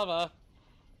across lava.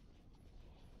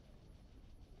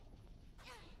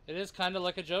 It is kind of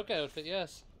like a joke outfit,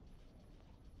 yes.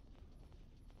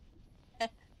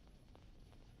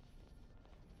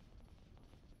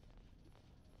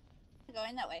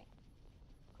 Going that way.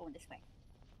 Going this way.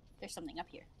 There's something up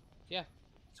here. Yeah,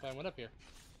 that's why I went up here.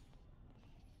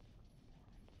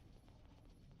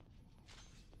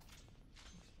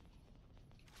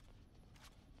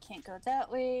 Can't go that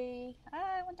way.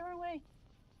 Ah, I went the wrong way.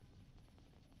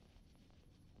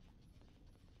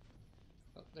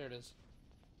 Oh, there it is.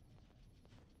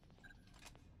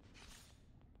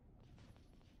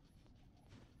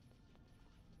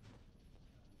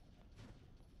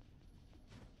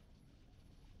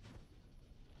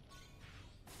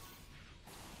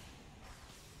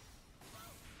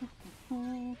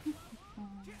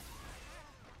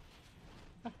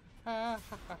 Ha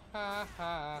ha ha ha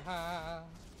ha ha.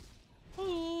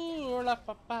 Ooh la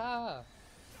pa pa.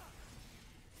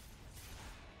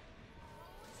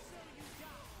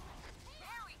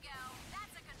 There we go.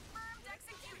 That's a confirmed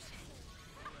execution.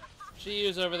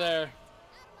 She's over there.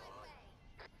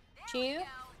 There we Chew? go.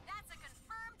 That's a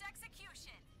confirmed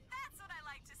execution. That's what I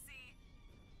like to see.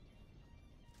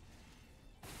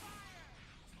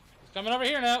 He's coming over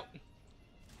here now.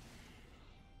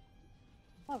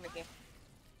 Over here.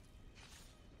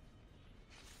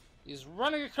 He's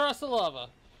running across the lava.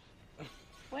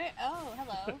 Where? Oh,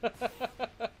 hello.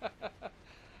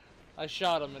 I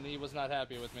shot him and he was not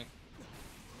happy with me.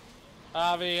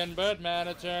 Avi and Birdman,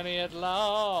 attorney at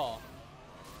law.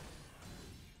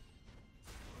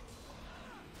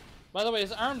 By the way,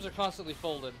 his arms are constantly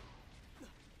folded.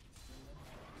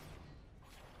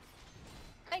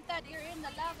 Like that, you're in the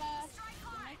lava.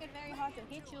 You make it very hard to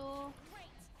hit you.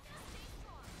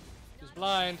 He's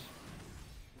blind.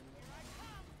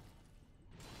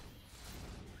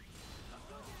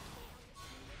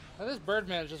 Now, this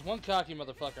Birdman is just one cocky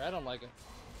motherfucker. I don't like it.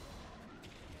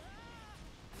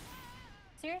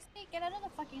 Seriously, get out of the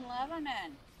fucking lava,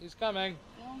 man. He's coming.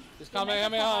 You know, He's you coming. make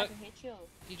Coming it so on. hard to hit you.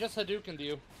 He just Hadoukened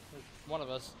you. One of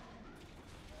us.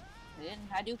 He didn't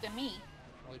Hadouken me.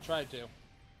 Well, he tried to.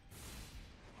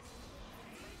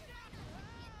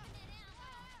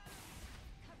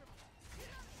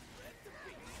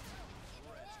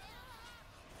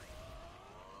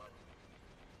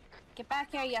 Get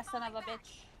back here, you son of a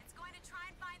bitch. It's going to try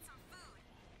and find some food.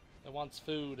 It wants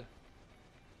food.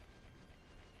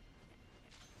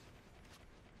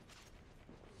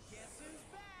 Guess who's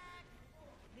back?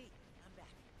 Me, I'm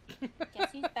back.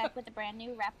 Guess who's back with a brand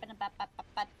new rap and a ba ba ba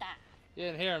ba da. You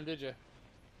didn't hear him, did you?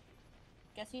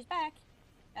 Guess who's back?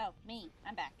 Oh, me.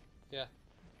 I'm back. Yeah.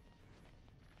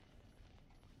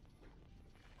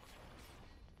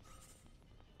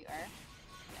 You are?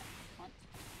 Yeah. What?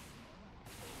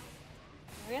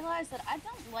 You realize that I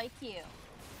don't like you.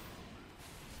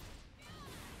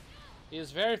 He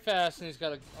is very fast and he's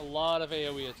got a lot of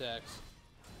AoE attacks.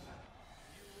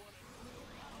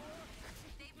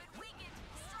 They've been weakened.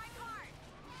 Strike hard.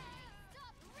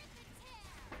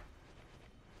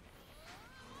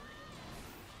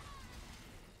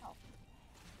 Oh.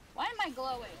 Why am I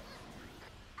glowing?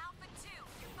 Alpha 2,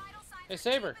 your vital signs Hey, are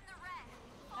Saber. deep in the red.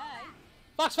 Hi.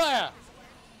 Foxfire!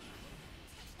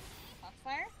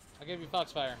 Foxfire? I gave you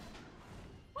Foxfire.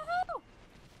 Woohoo!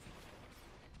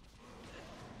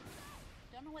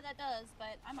 Don't know what that does,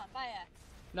 but I'm on fire.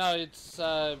 No, it's,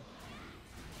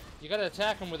 you gotta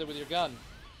attack him with it with your gun.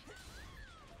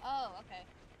 Oh, okay.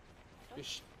 You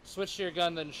switch to your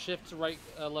gun, then shift right,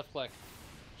 left click.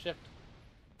 Shift.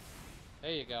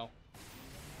 There you go.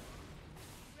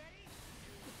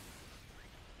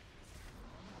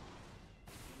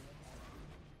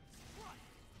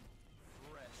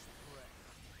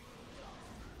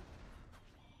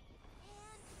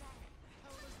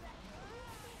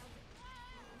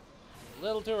 A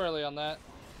little too early on that.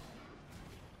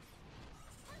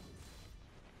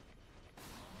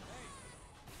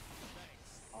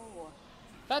 Oh.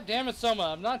 God damn it, Soma.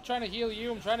 I'm not trying to heal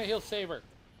you, I'm trying to heal Saber.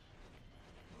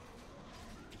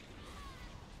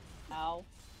 Ow.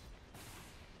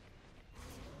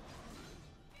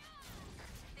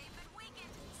 They've been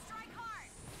weakened. Strike hard.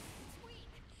 It's weak.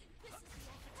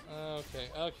 Okay,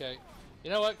 okay.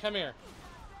 You know what? Come here.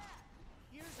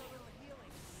 Here's a little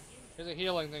healing. Here's a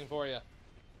healing thing for you.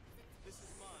 This is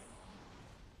mine.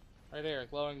 Right here,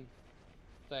 glowing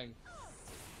thing.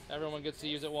 Everyone gets to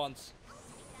use it once.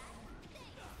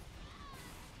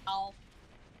 Ow.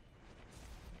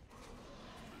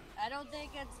 I don't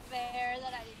think it's fair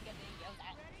that I didn't get to use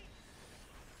that.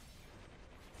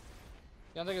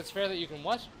 You don't think it's fair that you can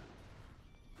what?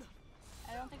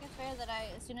 I don't think it's fair that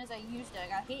as soon as I used it, I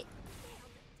got hit.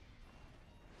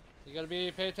 You gotta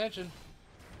pay attention.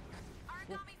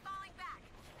 Origami falling back.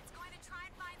 It's going to try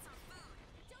and find some food.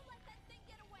 Don't let that thing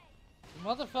get away.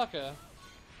 Motherfucker.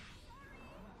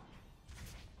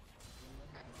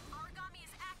 Origami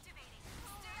is activating.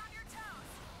 Stay on your toes.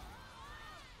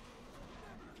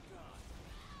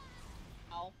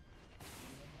 Ow.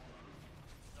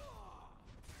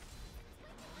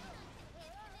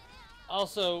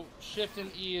 Also, shift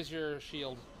and E is your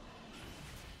shield.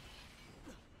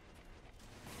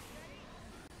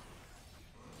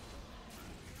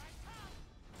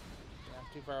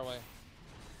 Yeah, too far away.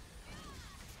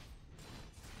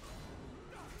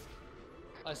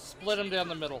 I split him down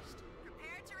the middle.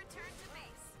 Prepare to return to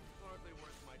base. Hardly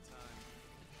worth my time.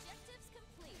 Objectives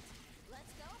complete.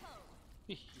 Let's go home.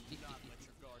 Do not let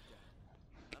your guard down.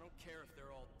 I don't care if they're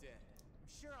all dead.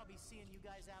 I'm sure I'll be seeing you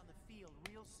guys out in the field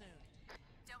real soon.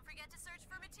 Don't forget to search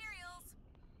for materials.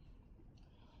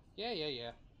 Yeah, yeah,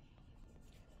 yeah.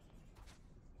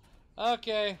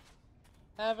 Okay.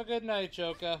 Have a good night,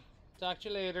 Joka. Talk to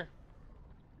you later.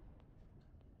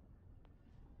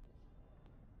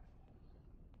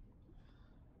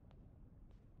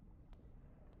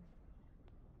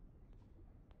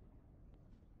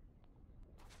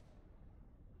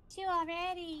 You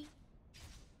already.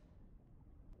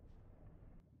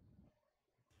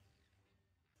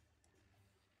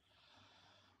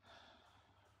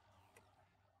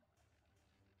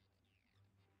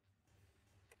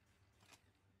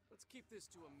 Let's keep this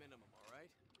to a minimum, alright?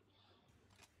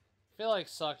 I feel like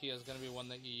Sakia is going to be one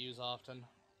that you use often.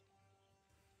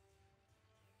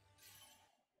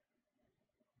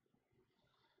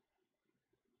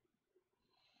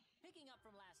 Picking up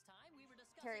from last time, we were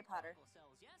discussing Harry Potter. cortical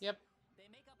cells, yes? Yep. They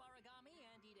make up origami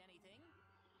and eat anything.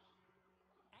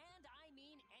 And I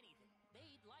mean anything. They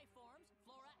eat life forms,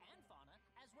 flora and fauna,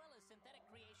 as well as synthetic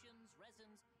creations,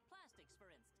 resins, plastics, for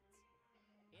instance.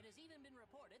 It has even been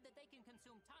reported that they can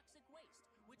consume toxic waste,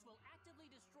 which will actively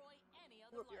destroy any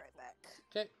other We'll be life right form. back.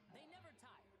 Okay. They never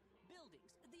tire.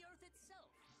 Buildings, the Earth itself.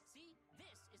 See,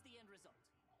 this is the end result.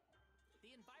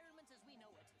 The environment as we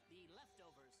know it, the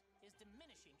leftovers, is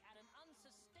diminishing at an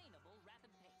unsustainable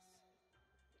rapid pace.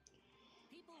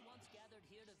 People once gathered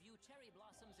here to view cherry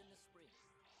blossoms in the spring,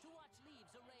 to watch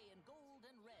leaves array in gold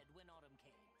and red when autumn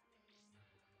came.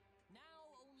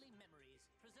 Now only memories,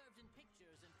 preserved in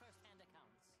pictures and first-hand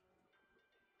accounts.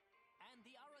 And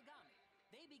the Aragami,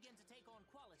 they begin to take on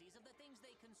qualities of the things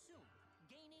they consume,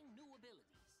 gaining new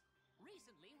abilities.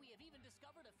 Recently, we have even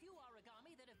discovered a few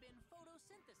Aragami that have been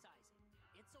photosynthesizing.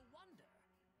 It's a wonder.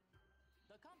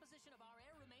 The composition of our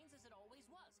air remains as it always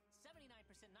was, 79%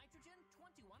 nitrogen,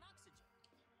 21 oxygen.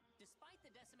 Despite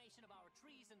the decimation of our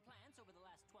trees and plants over the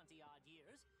last 20-odd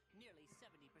years, nearly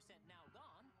 70% now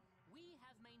gone, we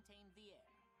have maintained the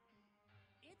air.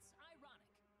 It's ironic.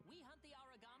 We hunt the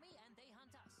Aragami and they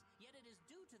hunt us, yet it is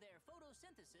due to their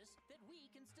photosynthesis that we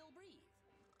can still breathe.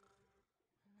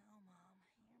 No, Mom.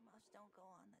 Earmuffs don't go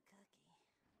on the cookie.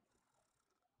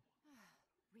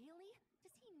 Really?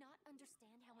 Does he not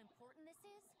understand how important this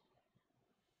is?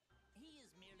 He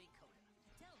is merely Coda.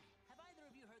 Tell me, have either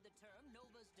of you heard the term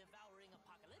Nova's devouring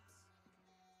apocalypse?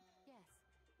 Yes.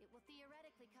 It will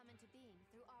theoretically come into being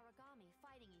through Aragami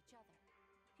fighting each other.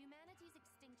 Humanity's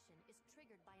extinction is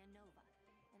triggered by a nova,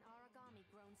 an Aragami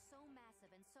grown so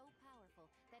massive and so powerful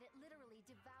that it literally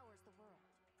devours the world.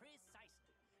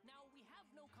 Precisely. Now, we have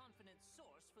no confident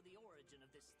source for the origin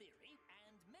of this theory,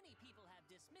 and many people have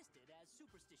dismissed it as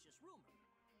superstitious rumor.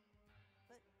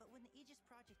 But when the Aegis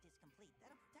project is complete,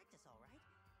 that'll protect us all, right?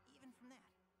 Even from that.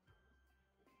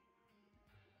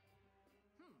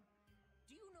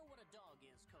 Do you know what a dog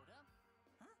is, Coda?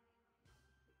 Huh?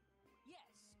 Yes,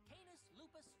 Canis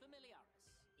lupus familiaris.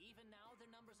 Even now,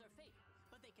 their numbers are fading,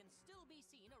 but they can still be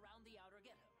seen around the outer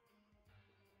ghetto.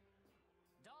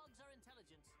 Dogs are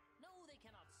intelligent. No, they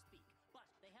cannot speak, but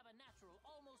they have a natural,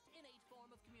 almost innate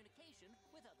form of communication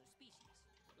with other species,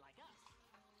 like us.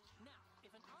 Now,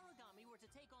 if an Aragami were to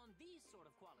take on these sort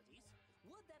of qualities,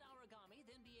 would that Aragami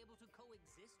then be able to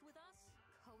coexist with us?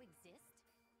 Coexist?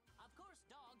 Of course,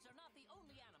 dogs are not the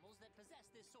only animals that possess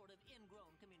this sort of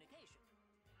ingrown communication.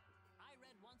 I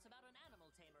read once about an animal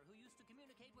tamer who used to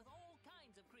communicate with all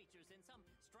kinds of creatures in some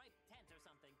striped tent or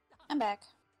something. I'm back.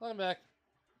 Welcome back.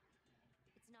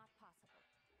 It's not possible.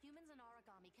 Humans and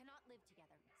Aragami cannot live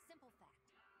together. Simple fact.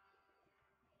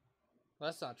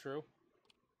 Well, that's not true.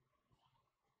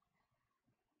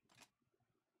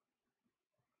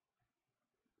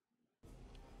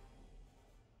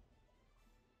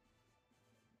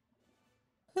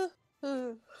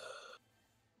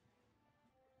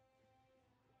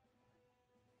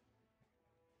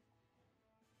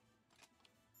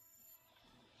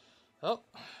 Oh.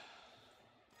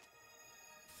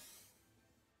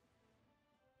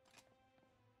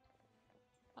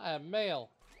 I have mail.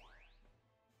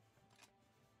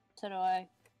 So do I.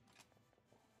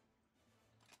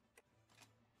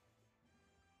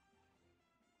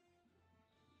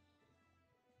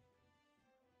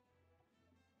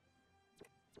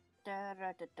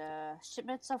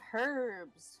 Shipments of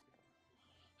herbs.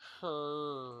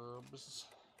 Herbs.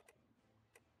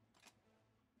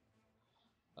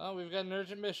 Oh, we've got an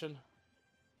urgent mission.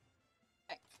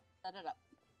 Okay, set it up.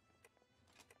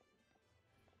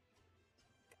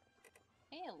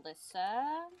 Hey,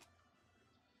 Alyssa.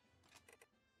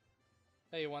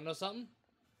 Hey, you want to know something?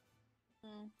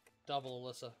 Double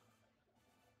Alyssa.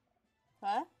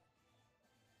 What?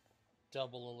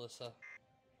 Double Alyssa.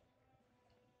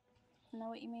 Know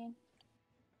what you mean?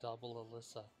 Double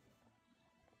Alyssa.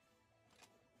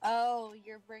 Oh,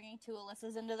 you're bringing two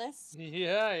Alyssas into this?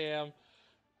 Yeah, I am.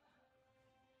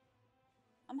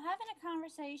 I'm having a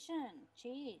conversation.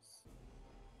 Jeez.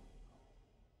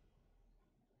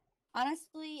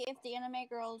 Honestly, if the anime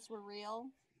girls were real,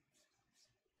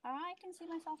 I can see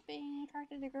myself being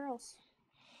attracted to girls.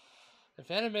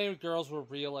 If anime girls were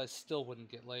real, I still wouldn't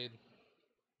get laid.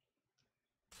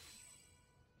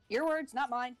 Your words, not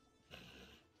mine.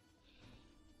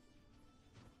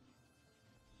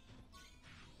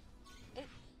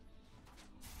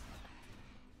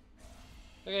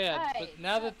 Okay, yeah, Right. but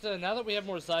now that we have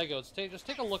more zygotes, just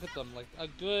take a look at them, like a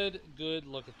good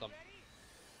look at them.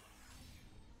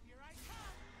 Here I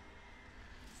come!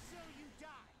 So you die!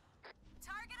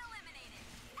 Target eliminated.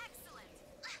 Excellent.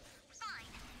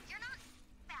 Fine. You're not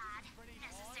bad,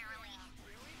 necessarily.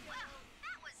 Well,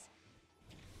 that was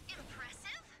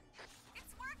impressive.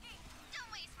 It's working.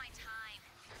 Don't waste my time.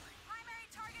 Primary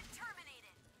target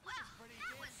terminated. Well,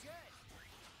 that was good.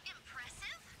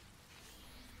 impressive.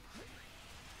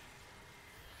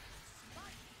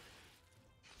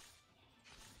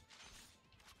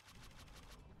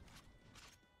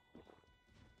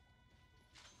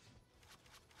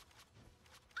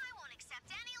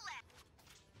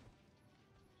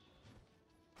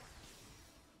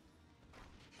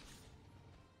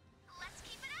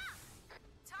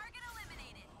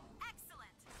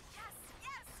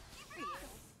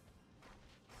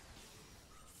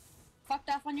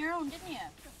 on your own, didn't you?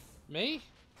 Me?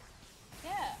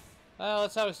 Yeah. Well,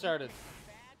 that's how it started.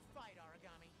 Bad fight,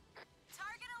 Origami.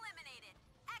 Target eliminated.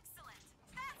 Excellent.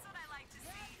 That's what I like to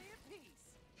see.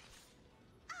 Peace.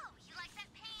 Oh, you like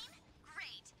that pain?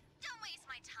 Great. Don't waste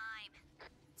my time.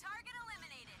 Target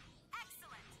eliminated.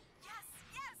 Excellent. Yes,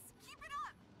 yes. Keep it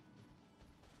up.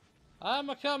 I'm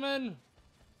a coming.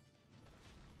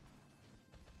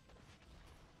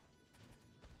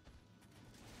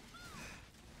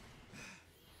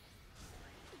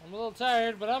 I'm a little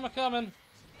tired, but I'm a coming.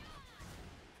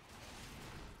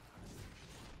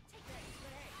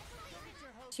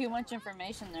 Too much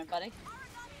information there, buddy.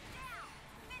 Origami down.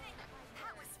 Minute.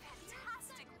 That was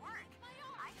fantastic work.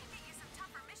 I can get you some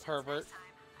tougher missions Pervert. next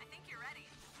time. I think you're ready.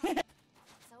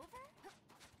 It's over?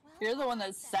 Well, You're the one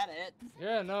that said it.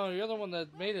 Yeah, no, you're the one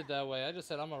that made it that way. I just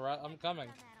said I'm coming.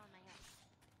 done that on my own.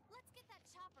 Let's get that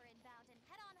chopper inbound and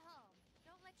head on home.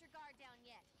 Don't let your guard down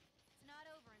yet. It's not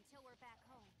over until we're back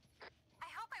home. I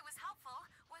hope I was helpful.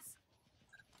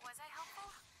 Was I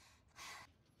helpful?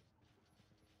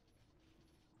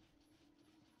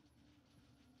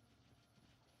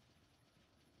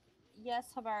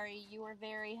 Yes, Habari, you were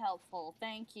very helpful.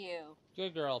 Thank you.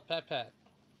 Good girl, pat pat.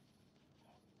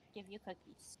 Give you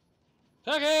cookies.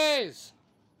 Cookies!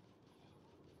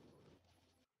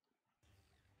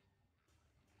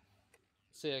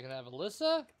 See, I can have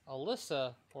Alyssa,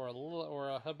 or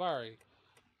a Habari.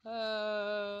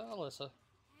 Alyssa.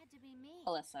 Had to be me.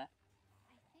 Alyssa.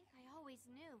 I think I always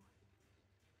knew.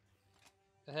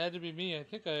 It had to be me. I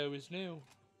think I always knew.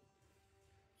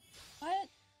 What?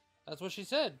 That's what she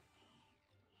said.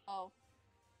 Oh.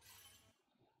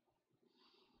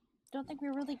 Don't think we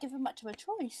were really given much of a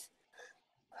choice.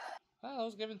 I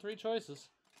was given 3 choices.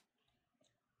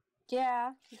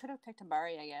 Yeah, you could have picked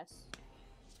Habari, I guess.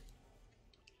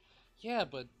 Yeah,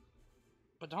 but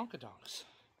badonkadonks.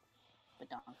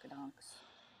 Badonkadonks.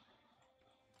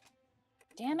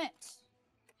 Damn it!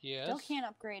 Yes. Still can't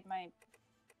upgrade my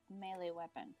melee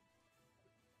weapon.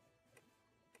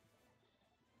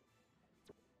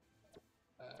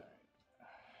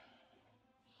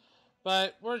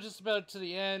 But we're just about to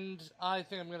the end. I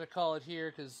think I'm going to call it here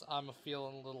because I'm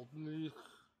feeling a little... You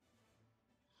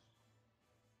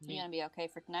gonna be okay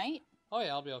for tonight? Oh yeah,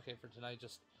 I'll be okay for tonight.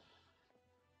 Just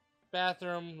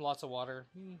bathroom, lots of water.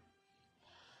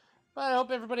 But I hope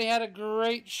everybody had a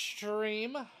great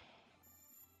stream.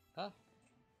 Huh?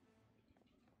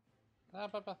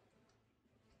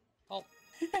 Oh.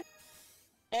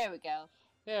 There we go.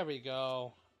 There we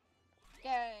go.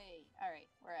 Yay! Alright,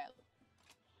 we're out.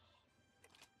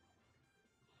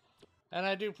 And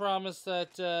I do promise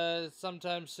that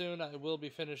sometime soon I will be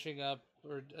finishing up,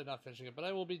 or not finishing up, but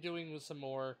I will be doing some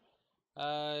more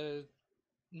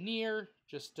Nier.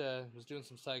 Just was doing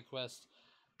some side quests.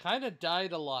 Kind of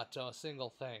died a lot to a single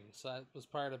thing, so that was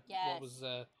part of what was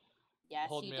yes,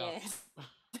 holding you me did. off.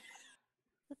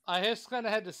 I just kind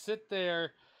of had to sit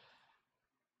there,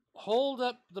 hold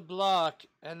up the block,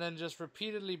 and then just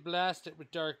repeatedly blast it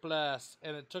with Dark Blast,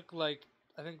 and it took like,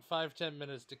 I think 5-10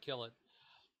 minutes to kill it.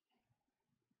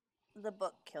 The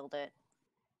book killed it.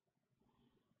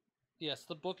 Yes,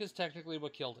 the book is technically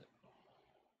what killed it.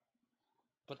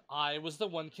 But I was the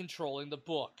one controlling the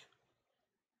book.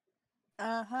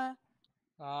 Uh-huh.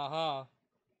 Uh-huh.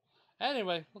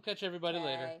 Anyway, we'll catch everybody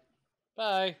later. Okay.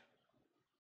 Bye.